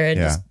each other and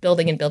just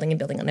building and building and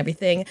building on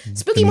everything.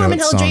 Spooky Mormon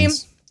Hill Dream.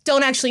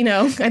 Don't actually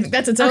know. I think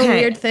that's its own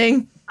weird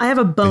thing. I have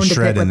a bone to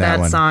pick with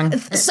that song. I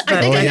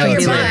think I know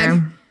your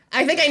bug.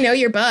 I think I know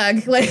your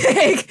bug.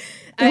 Like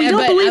we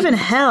don't believe in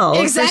hell.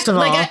 Exactly. First of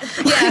all,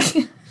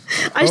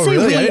 I say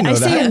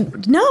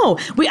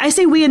I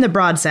say we in the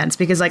broad sense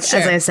because as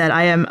I said,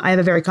 I have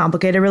a very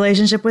complicated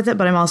relationship with it,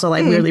 but I'm also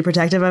like weirdly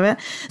protective of it.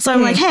 So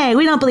I'm like, hey,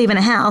 we don't believe in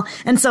a hell.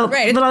 And so,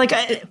 but like,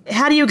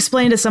 how do you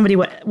explain to somebody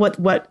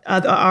what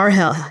our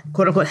hell,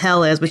 quote unquote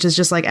hell is, which is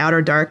just like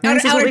outer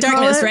darkness? Outer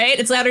darkness, right?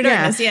 It's outer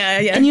darkness.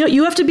 Yeah. And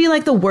you have to be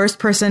like the worst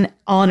person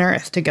on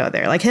earth to go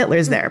there. Like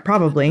Hitler's there,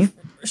 probably.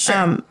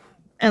 Sure.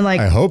 And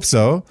like I hope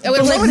so. I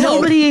would like hope.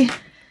 nobody,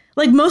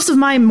 like most of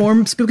my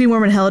spooky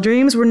Mormon hell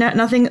dreams were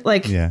nothing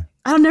like. Yeah.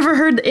 I've never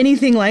heard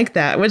anything like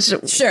that. Which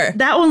Sure.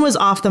 that one was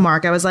off the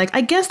mark. I was like,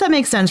 I guess that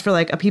makes sense for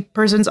like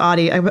person's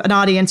an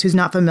audience who's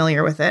not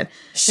familiar with it.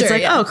 Sure, it's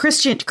like, yeah. oh,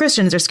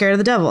 Christians are scared of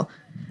the devil.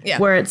 Yeah.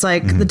 Where it's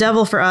like the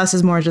devil for us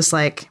is more just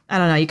like, I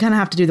don't know. You kind of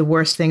have to do the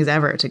worst things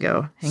ever to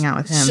go hang out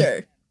with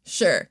him.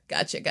 Sure.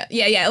 Gotcha.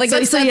 Yeah. Like So-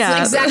 that's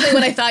yeah. exactly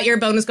what I thought your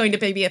bone was going to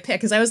be a pick.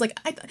 Because I was like,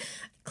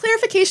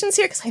 clarifications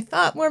here, because I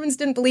thought Mormons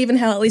didn't believe in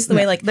hell, at least the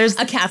way like there's-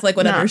 a Catholic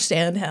would no.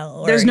 understand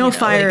hell. Or, There's no you know,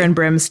 fire like, and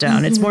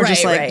brimstone. It's more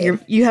just Right, like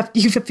right. you have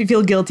to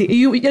feel guilty.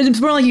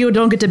 It's more like you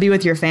don't get to be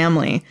with your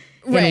family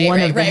in one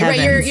of the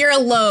heavens. You're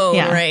alone,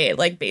 Yeah. right?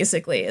 Like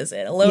basically, is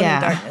it alone Yeah.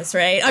 in darkness,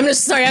 right? I'm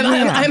just sorry.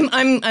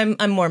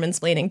 I'm Mormon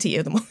splaining to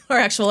you, our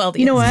actual LDS.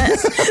 You know what?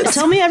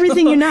 Tell me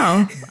everything you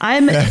know.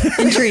 I'm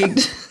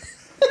intrigued.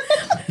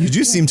 You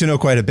do seem to know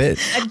quite a bit.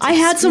 I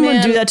had someone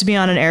Man. do that to me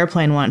on an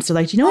airplane once. They're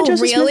like, "Do you know what Oh,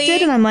 Joseph really? Smith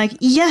did?" And I'm like,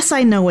 "Yes,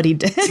 I know what he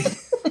did."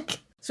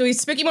 So we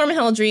Spooky Mormon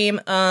Hell Dream.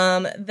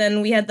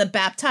 Then we had the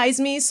Baptize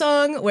Me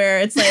song, where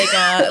it's like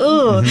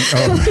Ugh.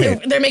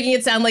 they're making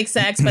it sound like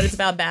sex, but it's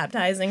about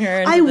baptizing her.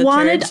 Into I the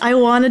wanted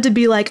church. to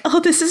be like, "Oh,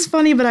 this is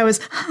funny," but I was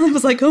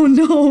like, "Oh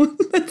no."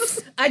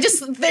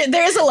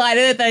 There's a line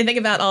in it that I think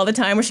about all the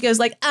time where she goes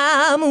like,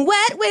 "I'm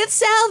wet with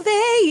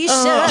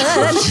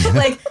salvation."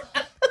 Like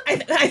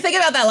I think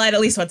about that line at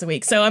least once a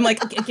week. So I'm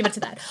like, give it to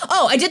that.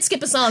 Oh, I did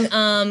skip a song,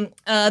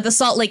 the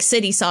Salt Lake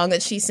City song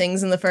that she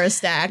sings in the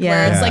first act,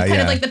 where it's like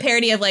kind of like the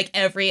parody of like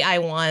every I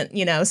Want,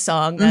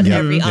 song that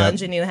every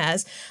ingenue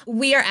has.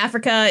 We Are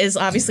Africa is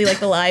obviously like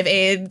the Live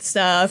Aid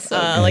stuff,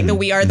 like the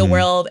We Are the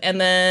World, and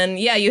then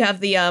you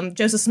have the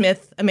Joseph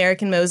Smith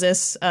American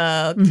Moses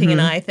King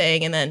and I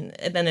thing, and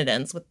then it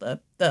ends with the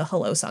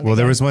Hello song. Well, again.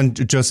 there was one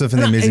Joseph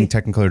and the Amazing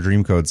Technicolor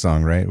Dreamcoat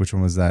song, right? Which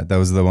one was that? That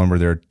was the one where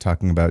they're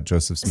talking about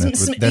Joseph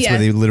Smith. That's where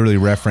they literally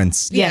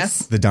reference Yes.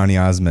 the Donny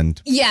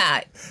Osmond.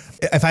 Yeah.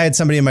 If I had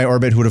somebody in my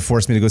orbit who would have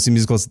forced me to go see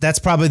musicals, that's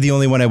probably the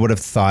only one I would have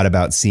thought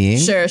about seeing.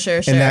 Sure.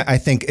 And that I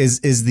think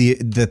is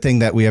the thing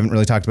that we haven't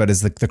really talked about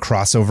is the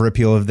crossover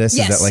appeal of this.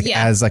 Yes, is that like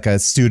yeah. as like a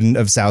student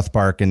of South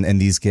Park and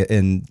these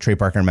and Trey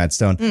Parker and Matt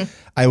Stone,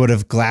 I would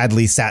have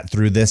gladly sat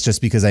through this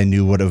just because I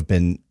knew would have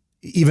been,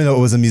 even though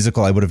it was a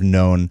musical, I would have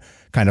known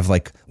kind of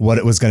like what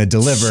it was going to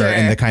deliver Sure.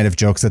 and the kind of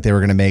jokes that they were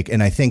going to make.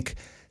 And I think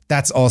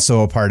that's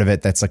also a part of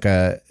it. That's like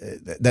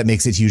that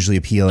makes it hugely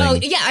appealing. Oh,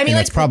 yeah. I mean, and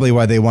that's like, probably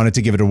why they wanted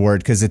to give it an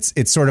award, because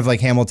it's sort of like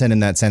Hamilton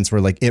in that sense,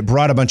 where like it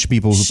brought a bunch of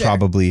people who Sure.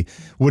 probably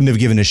wouldn't have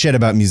given a shit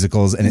about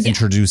musicals, and it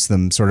introduced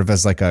them sort of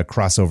as like a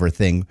crossover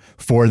thing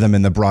for them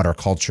in the broader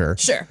culture.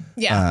 Sure.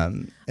 Yeah.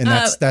 And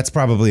that's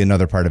probably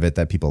another part of it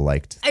that people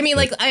liked. I mean,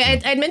 like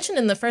I'd mentioned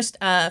in the first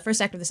act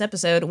of this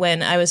episode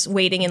when I was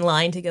waiting in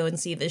line to go and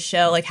see this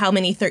show, like how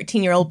many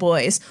 13-year-old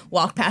boys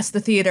walked past the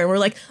theater and were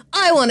like,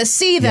 "I want to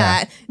see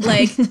that,"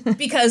 like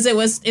because it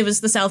was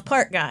the South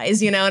Park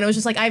guys, and it was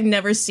just like I've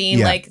never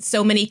seen like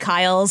so many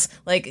Kyles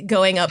like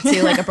going up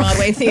to like a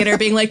Broadway theater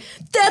being like,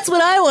 "That's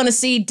what I want to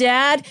see,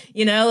 Dad,"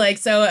 like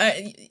so.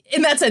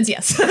 In that sense,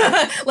 yes.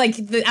 Like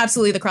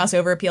absolutely, the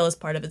crossover appeal is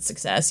part of its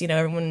success.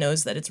 Everyone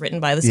knows that it's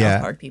written by the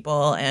South Park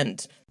people,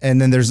 and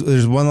then there's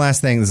one last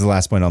thing. This is the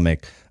last point I'll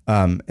make.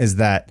 Is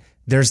that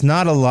there's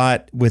not a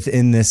lot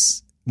within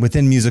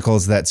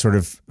musicals that sort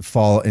of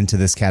fall into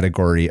this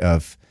category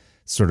of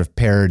sort of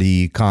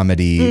parody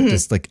comedy,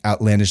 just like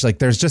outlandish. Like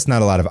there's just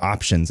not a lot of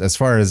options as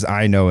far as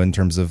I know in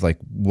terms of like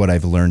what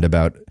I've learned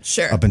about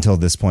up until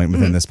this point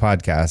within this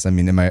podcast. I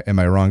mean, am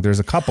I wrong? There's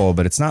a couple,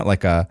 but it's not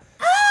like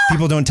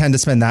people don't tend to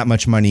spend that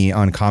much money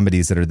on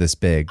comedies that are this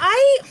big.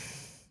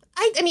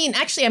 I mean,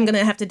 actually, I'm going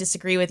to have to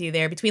disagree with you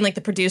there. Between like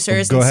the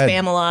producers Go and ahead.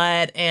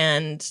 Spamalot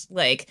and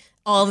like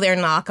all of their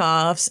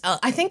knockoffs,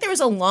 I think there was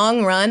a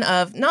long run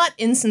of not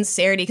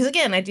insincerity, because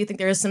again, I do think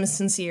there is some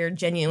sincere,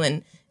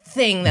 genuine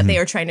thing that they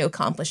are trying to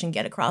accomplish and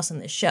get across in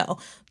this show.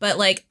 But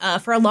like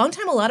for a long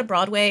time, a lot of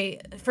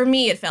Broadway, for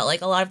me, it felt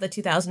like a lot of the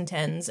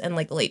 2010s and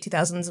like the late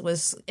 2000s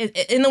was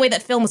in the way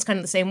that film was kind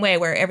of the same way,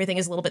 where everything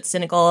is a little bit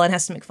cynical and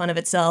has to make fun of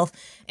itself.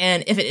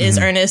 And if it is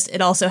earnest,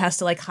 it also has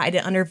to like hide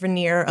it under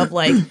veneer of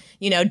like,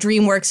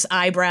 DreamWorks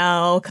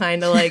eyebrow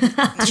kind of like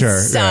Sure.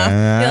 stuff.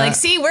 Yeah. You're like,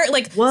 see, we're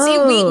like, Whoa.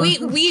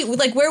 see, we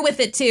like we're with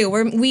it too.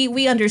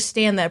 We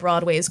understand that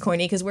Broadway is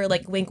corny because we're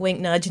like wink, wink,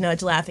 nudge,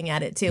 nudge, laughing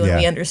at it too, and Yeah.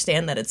 we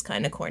understand that it's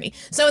kind of corny.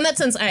 So in that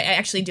sense, I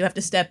actually do have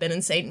to step in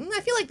and say,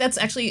 I feel like that's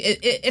actually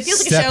it feels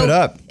like Step a show. it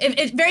up.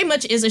 It very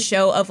much is a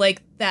show of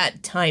like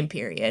that time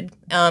period.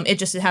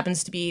 It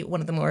happens to be one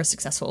of the more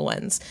successful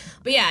ones.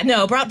 But yeah,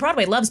 no,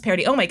 Broadway loves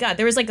parody. Oh my God,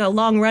 there was like a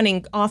long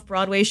running off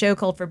Broadway show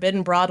called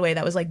Forbidden Broadway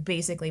that was like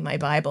basically my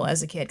Bible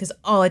as a kid, because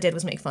all I did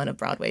was make fun of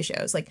Broadway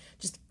shows, like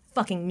just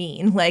fucking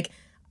mean, like.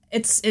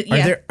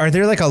 Are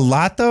there like a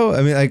lot though?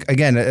 I mean, like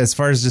again, as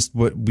far as just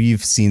what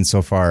we've seen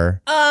so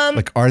far,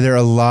 like are there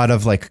a lot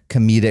of like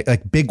comedic,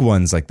 like big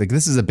ones? Like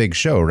this is a big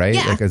show, right?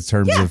 Yeah. Like in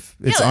terms of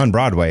it's on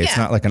Broadway. It's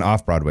not like an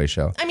off Broadway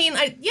show. I mean,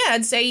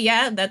 I'd say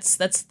that's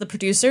the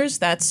producers.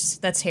 That's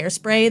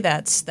Hairspray.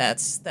 That's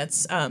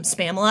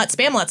Spamalot.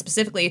 Spamalot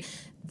specifically.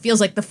 feels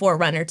like the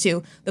forerunner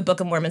to the Book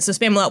of Mormon. So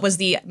Spamalot was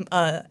the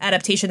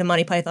adaptation of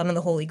Monty Python and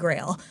the Holy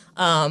Grail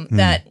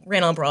that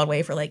ran on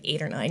Broadway for like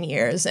 8 or 9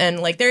 years. And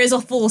like there is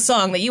a full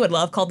song that you would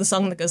love called The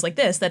Song That Goes Like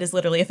This that is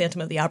literally a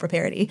Phantom of the Opera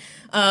parody.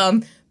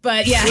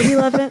 But yeah. Would you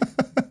love it?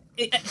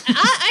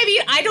 I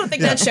mean, I don't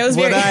think that show's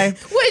very...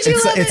 Would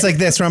you love It's like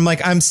this, where I'm like,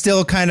 I'm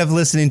still kind of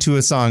listening to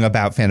a song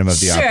about Phantom of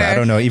the Opera. I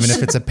don't know, even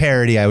if it's a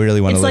parody, I really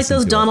want to listen to it. It's like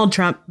those Donald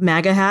Trump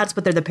MAGA hats,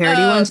 but they're the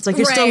parody ones. It's like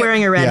you're still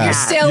wearing a red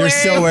hat. You're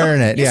still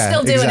wearing it. You're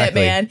still doing it,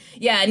 man.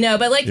 Yeah, no,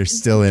 but like... You're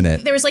still in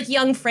it. There was like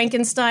Young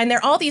Frankenstein. There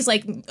are all these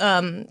like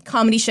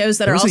comedy shows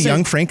that there are also... There was a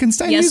Young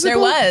Frankenstein musical?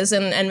 Yes,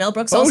 there was. And Mel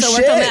Brooks also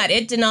worked on that.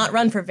 It did not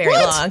run for very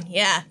long.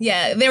 Yeah.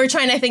 They were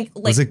trying to, I think...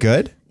 Like, was it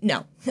good?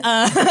 No.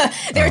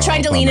 They were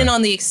trying to lean in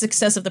on the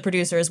success of the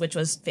producers, which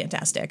was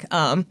fantastic.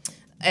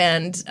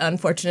 And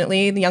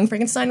unfortunately, the Young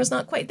Frankenstein was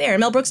not quite there. And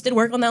Mel Brooks did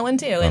work on that one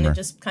too. And it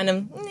just kind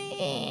of,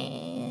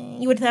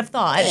 you would have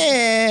thought.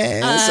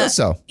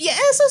 So-so. Yeah,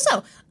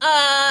 so-so.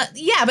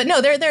 Yeah, but no,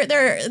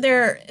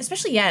 they're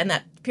especially, in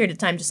that period of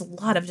time, just a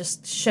lot of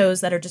just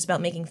shows that are just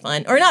about making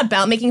fun. Or not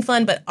about making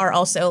fun, but are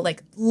also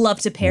like love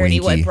to parody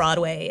what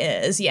Broadway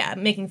is. Yeah,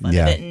 making fun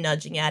of it and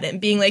nudging at it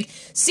and being like,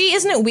 see,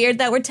 isn't it weird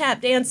that we're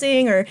tap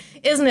dancing? Or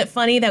isn't it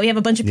funny that we have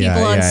a bunch of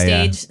people on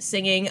stage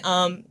singing?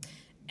 And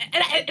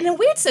in a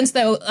weird sense,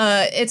 though,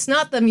 it's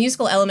not the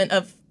musical element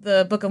of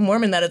the Book of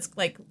Mormon that it's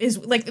like is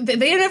like they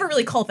never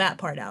really call that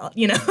part out,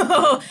 you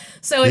know.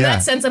 So in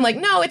that sense, I'm like,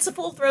 no, it's a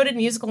full-throated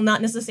musical,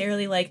 not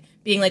necessarily like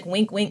being like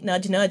wink, wink,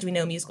 nudge, nudge. We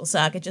know musicals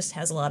suck. It just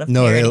has a lot of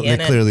parody in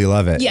they clearly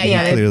love it. Yeah,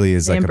 he clearly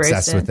is like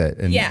obsessed with it.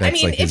 And I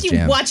mean, like if you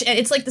jam. watch it,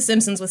 it's like The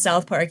Simpsons with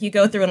South Park. You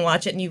go through and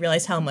watch it, and you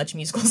realize how much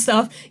musical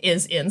stuff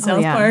is in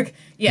South Park.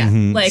 Yeah,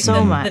 like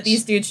so much. That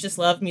these dudes just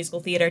love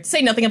musical theater. To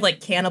say nothing of like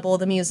Cannibal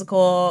the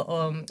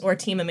musical, or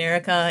Team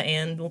America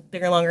and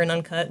Bigger, Longer, and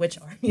Uncut, which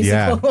are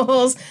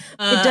musicals.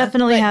 It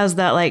definitely has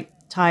that like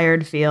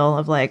tired feel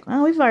of like,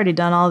 well, we've already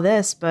done all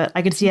this, but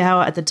I could see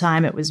how at the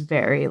time it was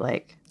very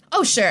like.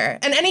 Oh, sure.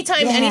 And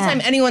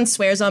anytime anyone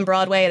swears on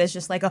Broadway, it is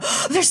just like,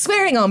 oh, they're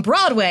swearing on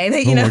Broadway.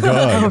 They, you know,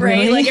 God.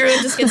 right? Like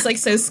everyone just gets like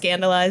so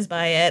scandalized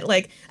by it.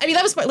 Like, I mean,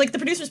 that was like the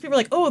producers. People were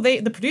like, oh,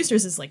 the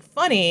producers is like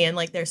funny and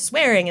like they're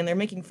swearing and they're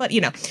making fun,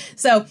 you know.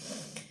 So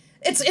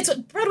it's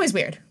Broadway's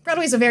weird.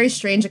 Broadway's a very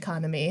strange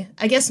economy.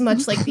 I guess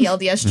much like the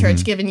LDS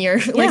Church, given your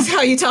like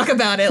how you talk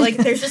about it. Like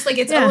there's just like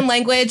its own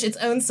language, its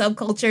own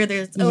subculture,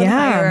 there's its own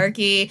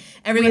hierarchy.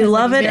 We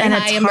love it, and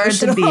it's hard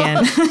to be in.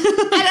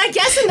 And I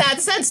guess in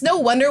that sense, no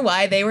wonder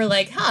why they were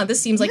like,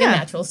 this seems like a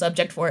natural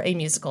subject for a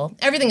musical.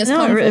 Everything has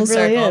come full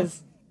circle.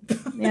 Is.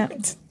 Yeah.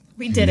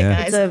 We did it,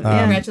 guys.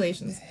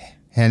 Congratulations.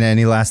 Hannah,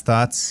 any last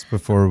thoughts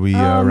before we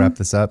wrap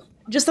this up?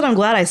 Just that I'm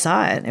glad I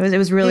saw it. It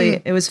was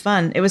really it was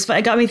fun. It was fun.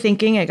 It got me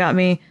thinking. It got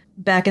me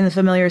back in the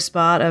familiar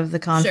spot of the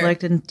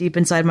conflict and deep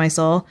inside my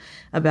soul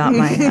about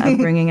my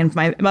upbringing and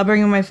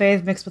my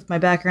faith mixed with my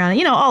background.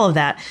 You know, all of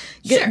that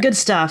good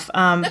stuff.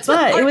 That's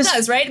what art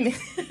does, right?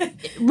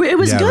 It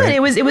was good. Right.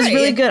 It was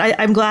really good.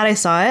 I'm glad I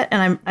saw it,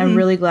 and I'm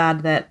really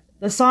glad that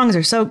the songs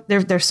are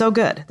they're so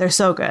good. They're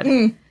so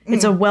good.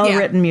 It's a well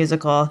written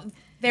musical.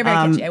 They're very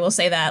catchy. I will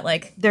say that.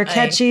 Like they're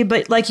catchy,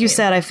 but like you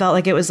said, I felt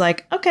like it was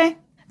like, okay,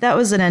 that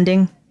was an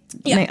ending.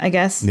 Yeah. I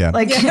guess. Yeah.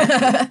 Like,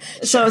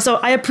 so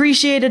I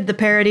appreciated the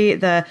parody,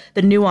 the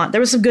nuance.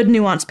 There was some good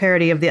nuanced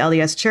parody of the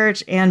LDS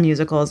Church and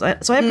musicals.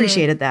 So I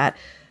appreciated that.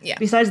 Yeah.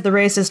 Besides the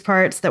racist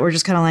parts that were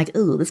just kind of like,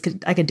 ooh,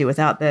 I could do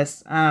without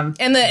this. And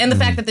the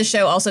fact that the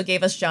show also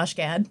gave us Josh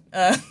Gad.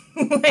 It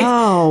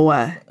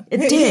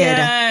did.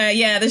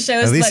 Yeah. The show.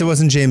 At least it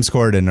wasn't James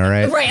Corden. All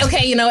right. Right.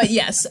 Okay. You know what?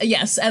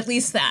 Yes. At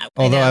least that.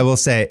 Although I will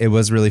say it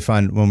was really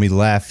fun when we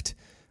left.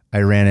 I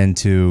ran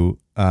into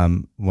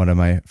one of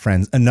my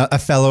friends, a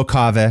fellow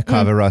Kava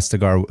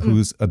Rastagar,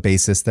 who's a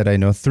bassist that I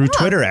know through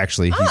Twitter,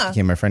 actually. He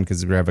became my friend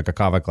because we have like a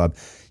Kava club.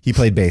 He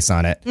played bass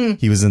on it.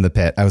 He was in the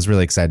pit. I was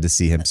really excited to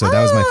see him. So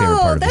that was my favorite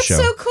part of the show.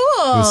 That's so cool.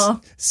 Was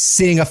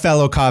seeing a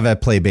fellow Kava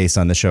play bass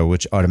on the show,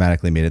 which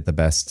automatically made it the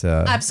best,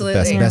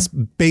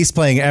 best bass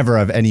playing ever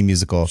of any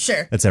musical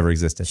that's ever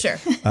existed. Sure.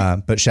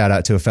 But shout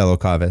out to a fellow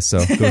Kava.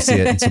 So go see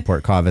it and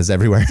support Kavas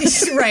everywhere.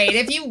 Right.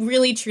 If you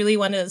really, truly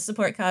want to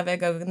support Kava,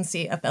 go and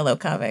see a fellow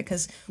Kava.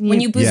 Because when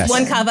you boost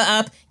one Kava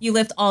up, you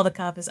lift all the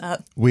Kavas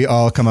up. We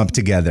all come up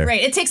together.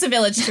 Right. It takes a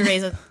village to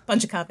raise a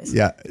bunch of Kavas.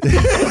 Yeah.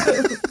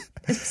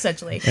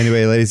 Essentially.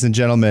 Anyway, ladies and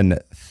gentlemen,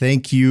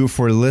 thank you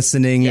for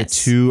listening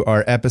to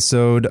our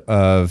episode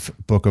of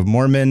Book of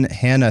Mormon.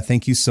 Hannah,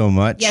 thank you so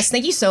much. Yes,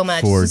 thank you so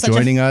much for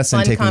joining us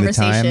and taking the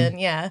time.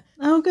 Yeah.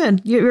 Oh,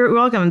 good. You're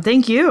welcome.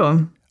 Thank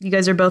you. You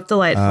guys are both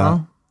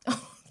delightful.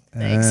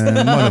 Thanks.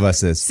 One of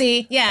us is.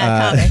 See,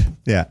 comment.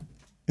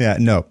 Yeah,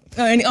 no.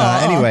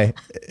 Anyway,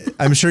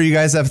 I'm sure you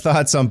guys have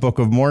thoughts on Book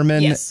of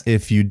Mormon. Yes.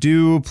 If you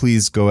do,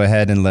 please go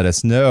ahead and let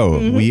us know.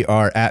 We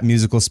are at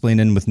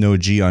Musicalsplaining with no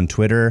G on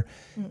Twitter,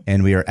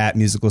 and we are at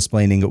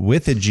Musicalsplaining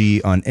with a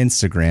G on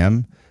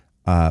Instagram.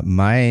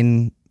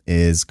 Mine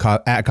is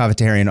at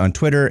Covetarian on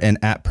Twitter and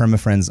at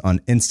Permafriends on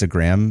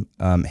Instagram.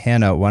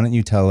 Hannah, why don't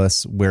you tell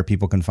us where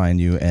people can find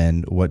you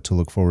and what to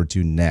look forward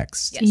to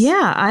next? Yes.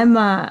 Yeah, I'm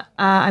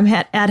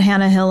at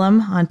Hannah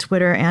Hillam on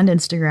Twitter and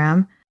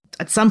Instagram.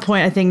 At some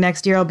point, I think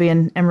next year I'll be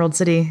in Emerald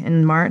City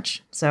in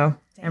March. So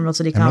Emerald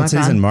City Comic Con. Emerald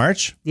City's in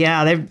March?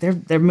 Yeah,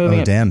 they're moving.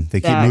 Oh, damn.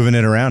 They keep moving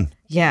it around.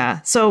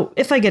 Yeah. So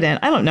if I get in,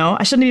 I don't know.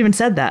 I shouldn't have even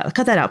said that.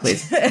 Cut that out,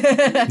 please.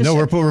 No,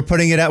 we're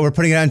putting it out. We're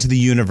putting it out into the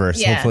universe.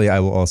 Yeah. Hopefully,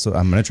 I'm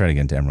going to try to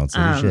get into Emerald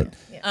City. Shit.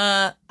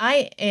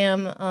 I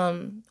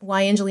am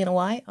Y Angelina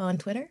Y on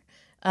Twitter.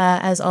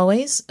 As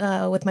always,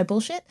 with my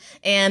bullshit.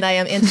 And I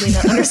am Angelina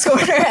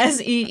 _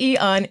 SEE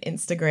on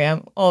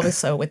Instagram.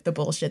 Also with the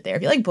bullshit there.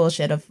 If you like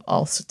bullshit of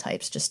all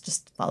types,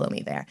 just follow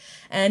me there.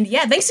 And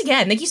yeah, thanks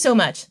again. Thank you so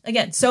much.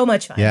 Again, so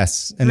much fun.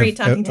 Yes. And Great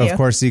talking to you. Of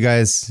course, you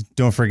guys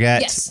don't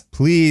forget,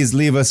 please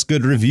leave us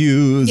good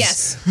reviews.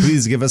 Yes.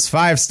 Please give us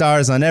 5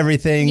 stars on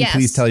everything. Yes.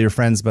 Please tell your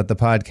friends about the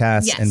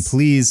podcast. Yes. And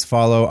please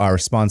follow our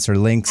sponsor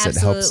links.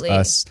 Absolutely. It helps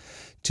us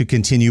to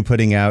continue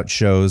putting out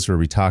shows where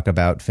we talk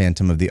about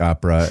Phantom of the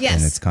Opera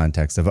in its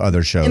context of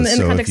other shows. In the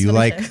so context if you of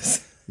like,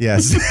 shows.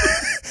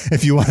 yes,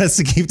 if you want us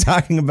to keep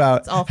talking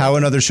about how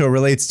another show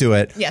relates to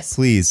it,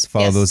 please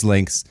follow those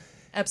links.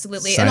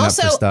 Absolutely. Sign and up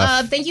for also,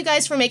 stuff. thank you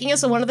guys for making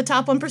us one of the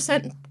top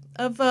 1%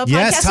 of podcasts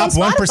Yes, top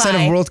on 1%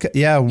 Spotify.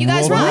 of You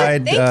guys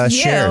worldwide Thank you.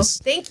 shares.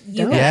 Thank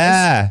you guys.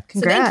 Yeah.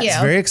 Congrats. So thank you.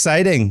 It's very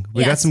exciting.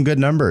 We got some good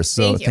numbers.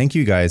 So Thank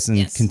you. guys.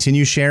 And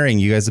continue sharing.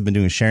 You guys have been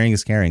doing sharing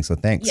is caring. So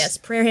thanks. Yes,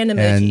 prayer hand emojis.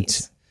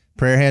 And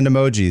prayer hand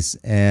emojis.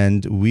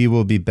 And we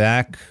will be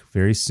back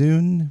very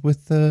soon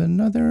with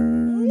another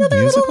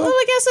musical.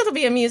 I guess it'll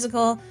be a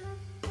musical.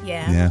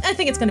 Yeah. I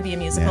think it's going to be a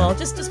musical. Yeah.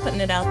 Just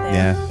putting it out there.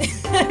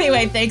 Yeah.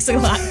 Anyway, thanks a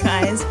lot,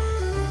 guys.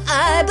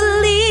 I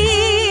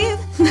believe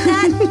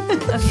that.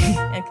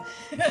 Okay.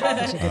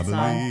 Such a good song.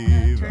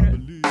 I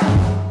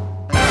believe.